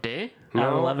time of day?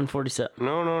 No. 11:47.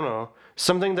 No.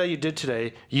 Something that you did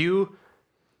today. You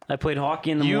I played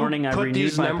hockey in the morning. I put renewed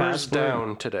these my numbers passport.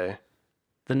 down today.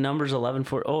 The number's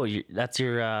 11:4. Oh, that's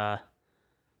your.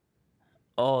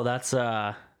 Oh, that's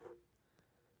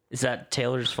Is that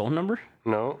Taylor's phone number?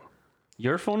 No.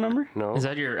 Your phone number? No. Is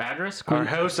that your address? Our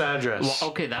house address?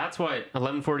 Well, okay, that's why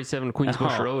 1147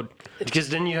 Queensbush Oh. Road. Because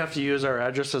didn't you have to use our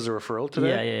address as a referral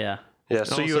today? Yeah. Yeah,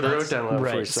 so Oh, you so wrote that's- down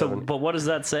Right. So, 1147. but what does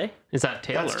that say? Is that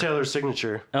Taylor? That's Taylor's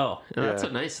signature. Oh, That's Yeah.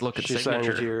 a nice looking She signed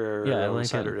signature. it here yeah. I on like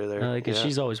Saturday it. there. I like it. Yeah.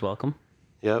 She's always welcome.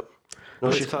 Yep.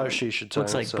 No, she thought she should sign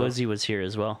Looks like it, so. Buzzy was here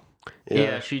as well.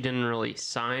 Yeah. She didn't really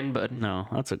sign, but No,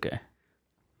 that's okay.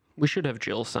 we should have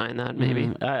Jill sign that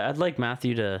maybe. I'd like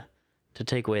Matthew to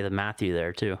take away the Matthew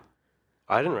there too.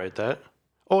 I didn't write that.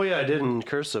 Oh, yeah, I did in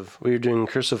cursive. We were doing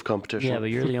cursive competition. Yeah, but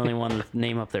you're the only one with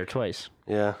name up there twice.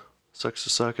 Yeah. Sucks to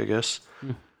suck, I guess.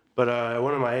 But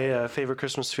one of my favorite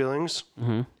Christmas feelings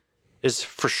is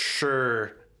for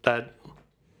sure that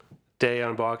day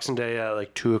on Boxing Day at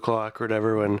like 2 o'clock or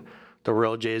whatever when the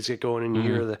Royal Jays get going and you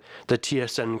hear the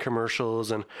TSN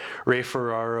commercials and Ray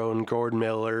Ferraro and Gordon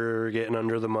Miller getting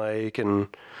under the mic and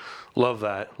love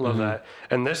that. Love that.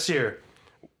 And this year,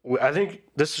 I think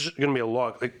this is going to be a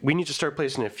lot. Like we need to start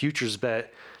placing a futures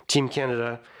bet. Team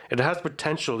Canada, it has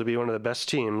potential to be one of the best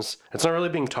teams. It's not really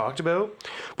being talked about,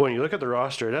 but when you look at the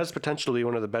roster, it has potential to be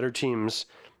one of the better teams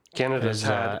Canada's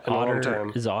had in a long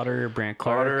time. Is Otter Brant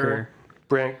Clark? Otter,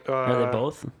 Brant, Are they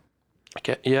both?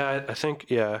 Yeah, I think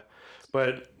yeah.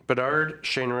 But Bedard,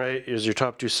 Shane Wright is your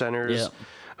top two centers.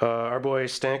 Our boy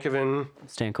Stankoven,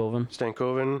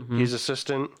 he's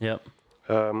assistant. Yep.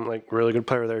 Like really good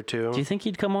player there too. Do you think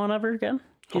he'd come on ever again?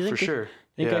 Do you For think sure.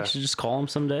 Think Yeah. I should just call him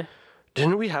someday?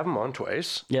 Didn't we have him on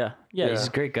twice? Yeah. He's a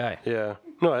great guy. Yeah.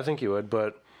 No, I think he would,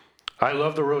 but I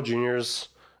love the World Juniors.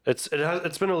 It's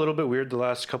been a little bit weird the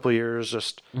last couple of years.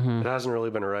 Just it hasn't really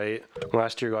been right.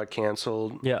 Last year got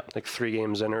canceled. Yeah. Like 3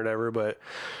 games in or whatever. But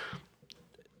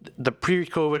the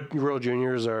pre-COVID World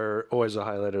Juniors are always a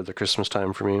highlight of the Christmas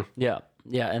time for me. Yeah.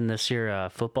 And this year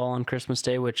football on Christmas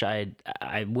Day, which I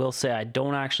will say I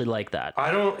don't actually like that.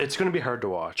 It's going to be hard to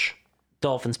watch.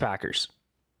 Dolphins Packers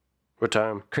What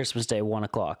time? Christmas Day 1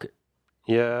 o'clock.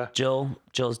 Yeah.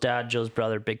 Joe's dad, Joe's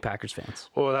brother, big Packers fans.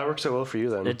 Well, that works out well for you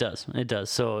then. It does.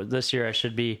 So this year I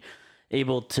should be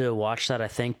able to watch that, I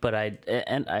think. But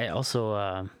I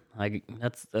also I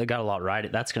got a lot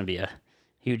riding. That's going to be a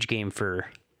huge game for.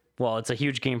 Well, it's a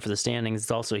huge game for the standings.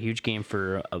 It's also a huge game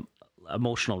for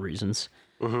emotional reasons.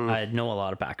 I know a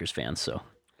lot of Packers fans, so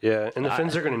Yeah, and the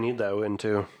Finns are going to need that win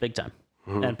too. big time.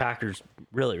 And Packers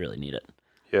really, really need it.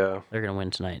 Yeah. They're going to win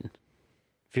tonight.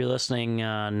 If you're listening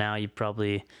now, you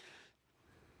probably.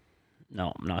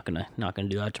 No, I'm not gonna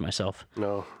do that to myself.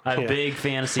 No. I have Yeah. big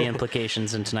fantasy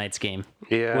implications in tonight's game.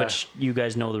 Yeah. Which you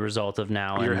guys know the result of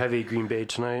now. You're and, heavy Green Bay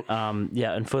tonight.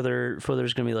 yeah, and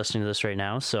Futher's gonna be listening to this right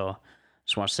now, so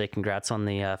just want to say congrats on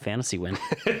the fantasy win.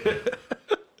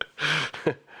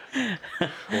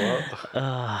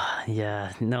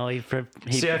 Yeah, no, he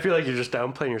See, I feel like you're just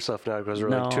downplaying yourself now because we're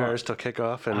like 2 No. hours till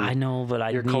kickoff, and I know,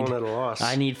 but you're calling it a loss.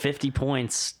 I need 50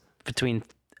 points between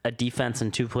a defense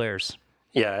and 2 players.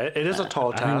 Yeah, it is a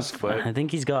tall task, but I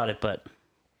think he's got it, but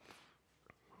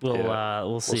we'll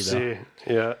see we'll though. see.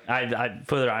 Yeah,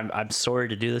 I'm sorry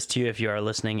to do this to you if you are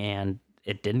listening and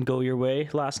it didn't go your way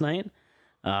last night,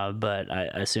 but I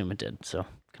assume it did. So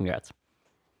congrats.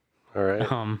 all right.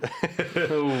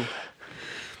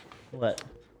 What?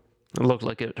 It looked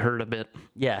like it hurt a bit.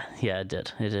 Yeah, it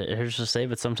did. It hurts to say,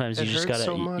 but sometimes you It just hurts gotta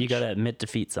so much. you gotta admit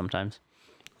defeat sometimes,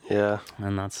 Yeah,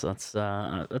 and that's what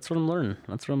I'm learning.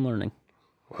 That's what I'm learning.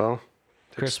 well,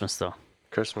 Christmas though.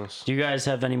 Christmas Do you guys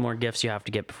have any more gifts you have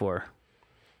to get before?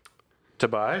 to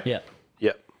buy. Yeah.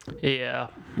 Yep. Yeah,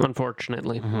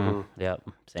 unfortunately. Yep.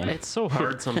 Same. It's so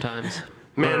hard sometimes.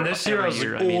 Man, this year I was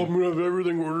Every like, year, I mean. I'm gonna have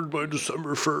everything ordered by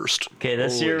December 1st. Okay,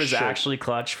 this Holy year was shit. actually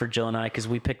clutch for Jill and I because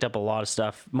we picked up a lot of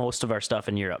stuff, most of our stuff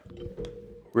in Europe.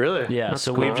 Really? Yeah,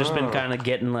 so we've just been cool. kind of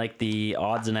getting like the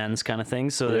odds and ends kind of thing.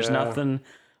 So there's Yeah. nothing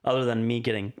other than me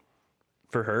getting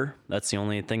for her. That's the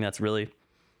only thing that's really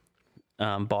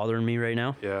bothering me right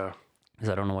now Yeah. because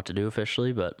I don't know what to do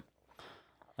officially. But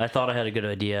I thought I had a good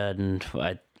idea, and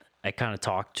I kind of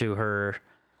talked to her,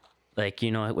 like,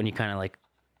 you know, when you kind of like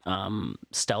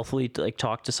stealthily like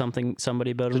talk to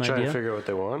somebody about an Try idea. and figure out what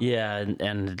they want. Yeah,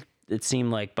 and it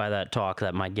seemed like by that talk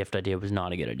that my gift idea was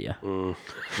not a good idea.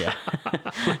 Yeah.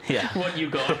 Yeah. What you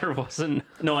got her wasn't.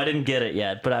 No, I didn't get it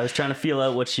yet, but I was trying to feel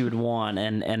out what she would want,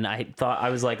 and I thought I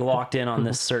was like locked in on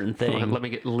this certain thing. Let me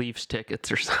get Leafs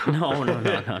tickets or something.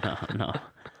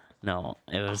 No.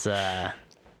 It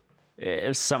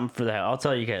was something for that. I'll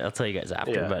tell you guys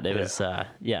after. Yeah, But it was I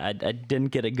didn't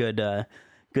get a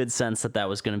good sense that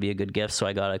was going to be a good gift, so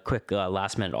I got a quick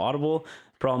last minute Audible.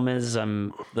 Problem is,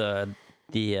 the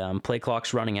play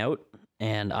clock's running out,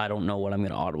 and I don't know what I'm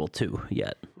going to Audible to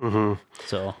yet. Mm-hmm.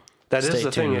 So That stay is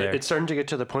the thing. tuned there. It's starting to get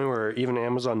to the point where even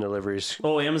Amazon deliveries.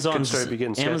 Oh, Amazon's start to be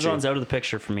getting sketchy. out of the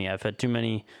picture for me. I've had too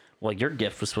many. Well, your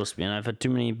gift was supposed to be, and I've had too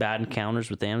many bad encounters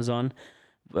with Amazon.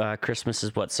 Christmas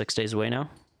is what, 6 days away now?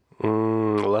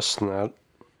 Less than that.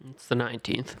 It's the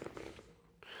 19th.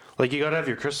 Like, you gotta have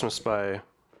your Christmas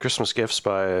gifts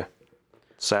by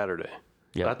Saturday.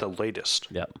 Yep. At the latest.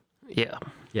 Yep. Yeah.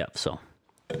 So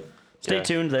stay Yeah,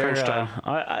 tuned there. crunch time.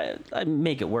 I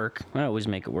make it work. I always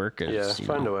make it work. Yeah,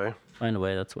 find a way. Find a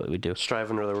way. That's what we do. Strive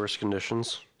under the worst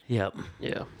conditions. Yep.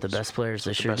 Yeah. The best players,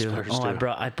 they sure best do. players Oh, do.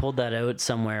 I pulled that out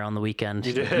somewhere on the weekend.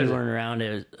 You did? You weren't around.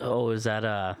 It was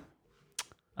at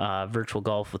virtual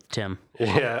golf with Tim.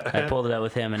 Yeah. I pulled it out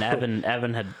with him, and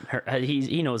Evan had heard,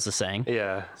 he knows the saying.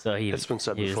 Yeah. So It's been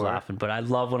said he was before. laughing. But I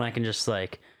love when I can just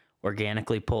like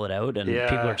organically pull it out, and Yeah.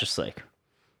 people are just like,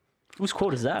 "Whose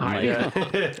quote is that?" I'm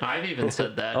like, I've even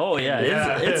said that. "Oh yeah,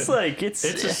 Yeah. It's like it's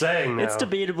It's a saying now. It's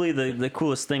debatably the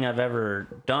coolest thing I've ever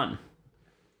done.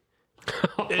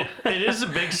 It is a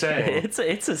big saying.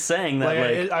 It's a saying that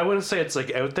like I wouldn't say it's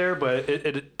like out there, but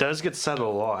it does get said a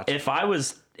lot. if I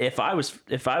was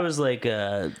like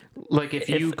Like if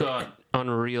you got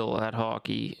unreal at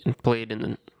hockey and played in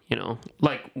the,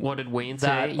 like what did Wayne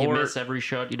That, say? You or- miss every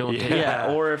shot you don't take.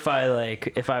 yeah, or if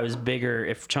I was bigger,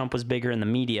 if Trump was bigger in the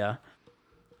media,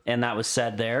 and that was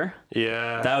said there,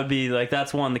 Yeah. that would be like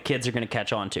that's one the kids are gonna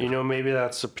catch on to. Maybe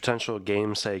that's a potential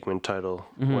game segment title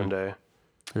Mm-hmm. one day.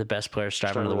 The best players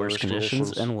strive under the worst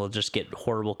conditions, and we'll just get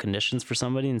horrible conditions for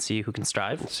somebody and see who can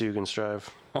strive. So you can strive.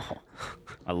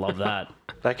 I love that.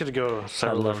 That could go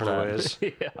several love different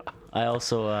that. ways. I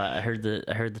also I heard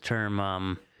the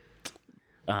term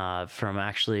from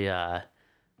actually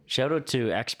shout out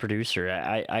to ex-producer.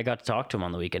 I got to talk to him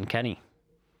on the weekend. Kenny.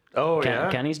 Oh,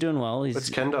 yeah? Kenny's doing well. What's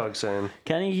Ken Dog saying?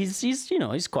 Kenny,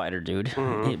 he's quieter dude.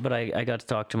 But I got to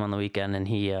talk to him on the weekend, and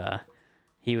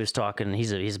he was talking.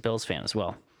 He's a Bills fan as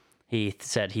well. He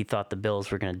said he thought the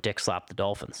Bills were going to dick slap the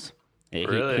Dolphins.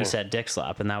 Really? He said dick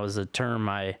slap, and that was a term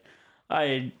I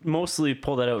mostly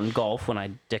pull that out in golf when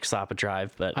I dick slap a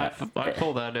drive. But I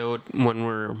pull that out when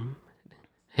we're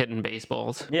hitting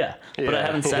baseballs. yeah, but I Yeah,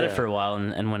 haven't said it yeah. for a while.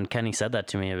 And when Kenny said that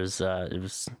to me, it was a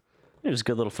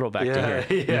good little throwback to Yeah,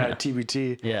 hear. yeah,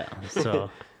 TBT. Yeah, so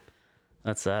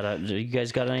that's that. You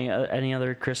guys got any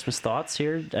other Christmas thoughts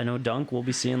here? I know Dunk, we'll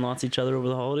be seeing lots of each other over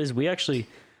the holidays.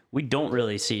 We don't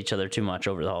really see each other too much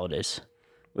over the holidays,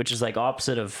 which is like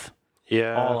opposite of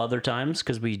Yeah. all other times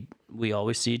because we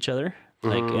always see each other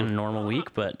like in a normal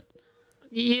week. But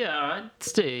Yeah, I'd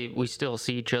say we still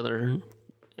see each other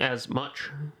as much.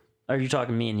 are you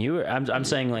talking me and you? Or I'm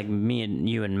saying like me and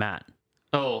you and Matt.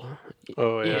 Oh,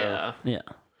 Oh, yeah. yeah. Yeah.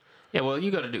 Yeah, well,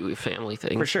 you got to do a family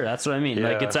thing. For sure, that's what I mean.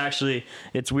 Like Yeah.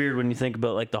 it's weird when you think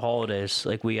about like the holidays.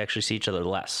 Like we actually see each other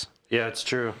less. Yeah, it's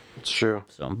true. It's true.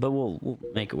 So, but we'll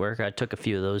make it work. I took a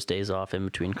few of those days off in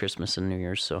between Christmas and New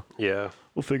Year's, so Yeah.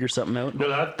 we'll figure something out.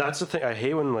 No, that's the thing. I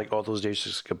hate when like all those days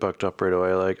just get booked up right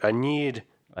away. Like I need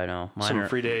I know. some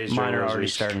free days Mine during are those already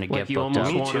weeks. starting to Like, get you booked almost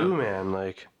up. me wanna- too, man.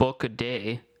 Like Book a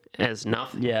day as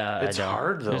nothing. Yeah, it's I know.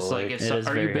 hard though. It's like, like, it's, It is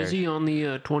are you very busy on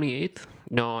the 28th?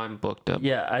 No, I'm booked up.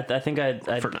 Yeah, I think I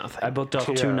For nothing. I booked off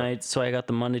Yeah. 2 nights, so I got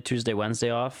the Monday, Tuesday, Wednesday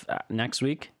off next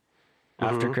week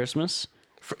after Christmas.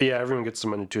 yeah, everyone gets the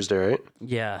Monday, Tuesday, right?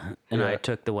 Yeah, and I Yeah.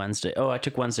 took the Wednesday. Oh, I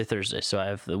took Wednesday, Thursday, so I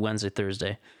have the Wednesday,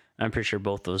 Thursday. I'm pretty sure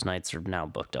both those nights are now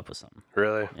booked up with something.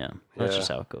 Really? Yeah, that's Yeah.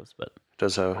 just how it goes. But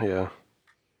Does how? Yeah.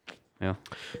 yeah,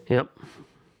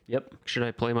 Yep. Should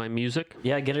I play my music?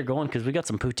 yeah, get her going because we got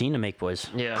some poutine to make, boys.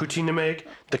 Yeah. Poutine to make.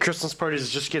 The Christmas party is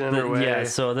just getting underway. Yeah,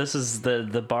 so this is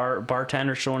the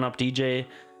bartender showing up. DJ.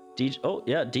 Oh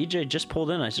yeah, DJ just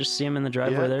pulled in. I just see him in the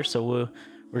driveway Yeah. there. So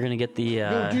we're gonna get the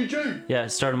DJ. yeah,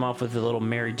 start him off with a little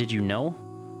Mary Did You Know,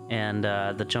 and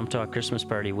the Chump Talk Christmas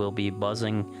party will be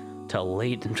buzzing till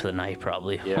late into the night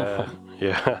probably. Yeah.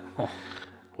 Yeah.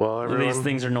 Well, everyone, These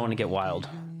things are known to get wild.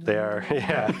 they are.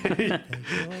 Yeah.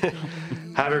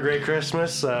 have a great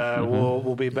Christmas.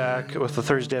 We'll be back with the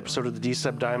Thursday episode of the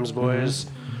D-Sub Dimes Boys.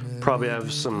 Probably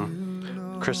have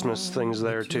some Christmas things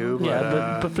there too. But,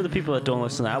 Yeah, but for the people that don't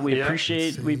listen to that, we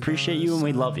appreciate you and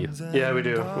we love you. Yeah, we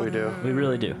do. We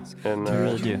really do. And we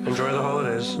really do. Enjoy the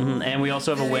holidays. And we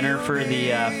also have a winner for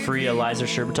the free Eliza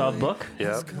Sherbatov book.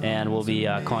 Yep. And we'll be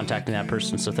contacting that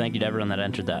person. So thank you to everyone that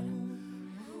entered that.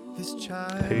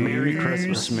 Merry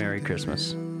Christmas. Merry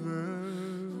Christmas.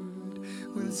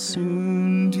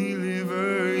 Soon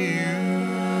deliver you.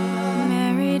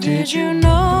 Mary, did you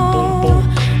know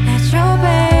that your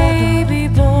baby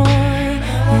boy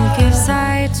will give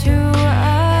sight to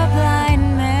a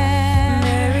blind man?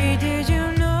 Mary, did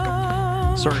you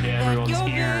know? Sorry to everyone's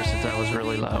ears if that was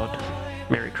really loud.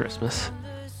 Merry Christmas.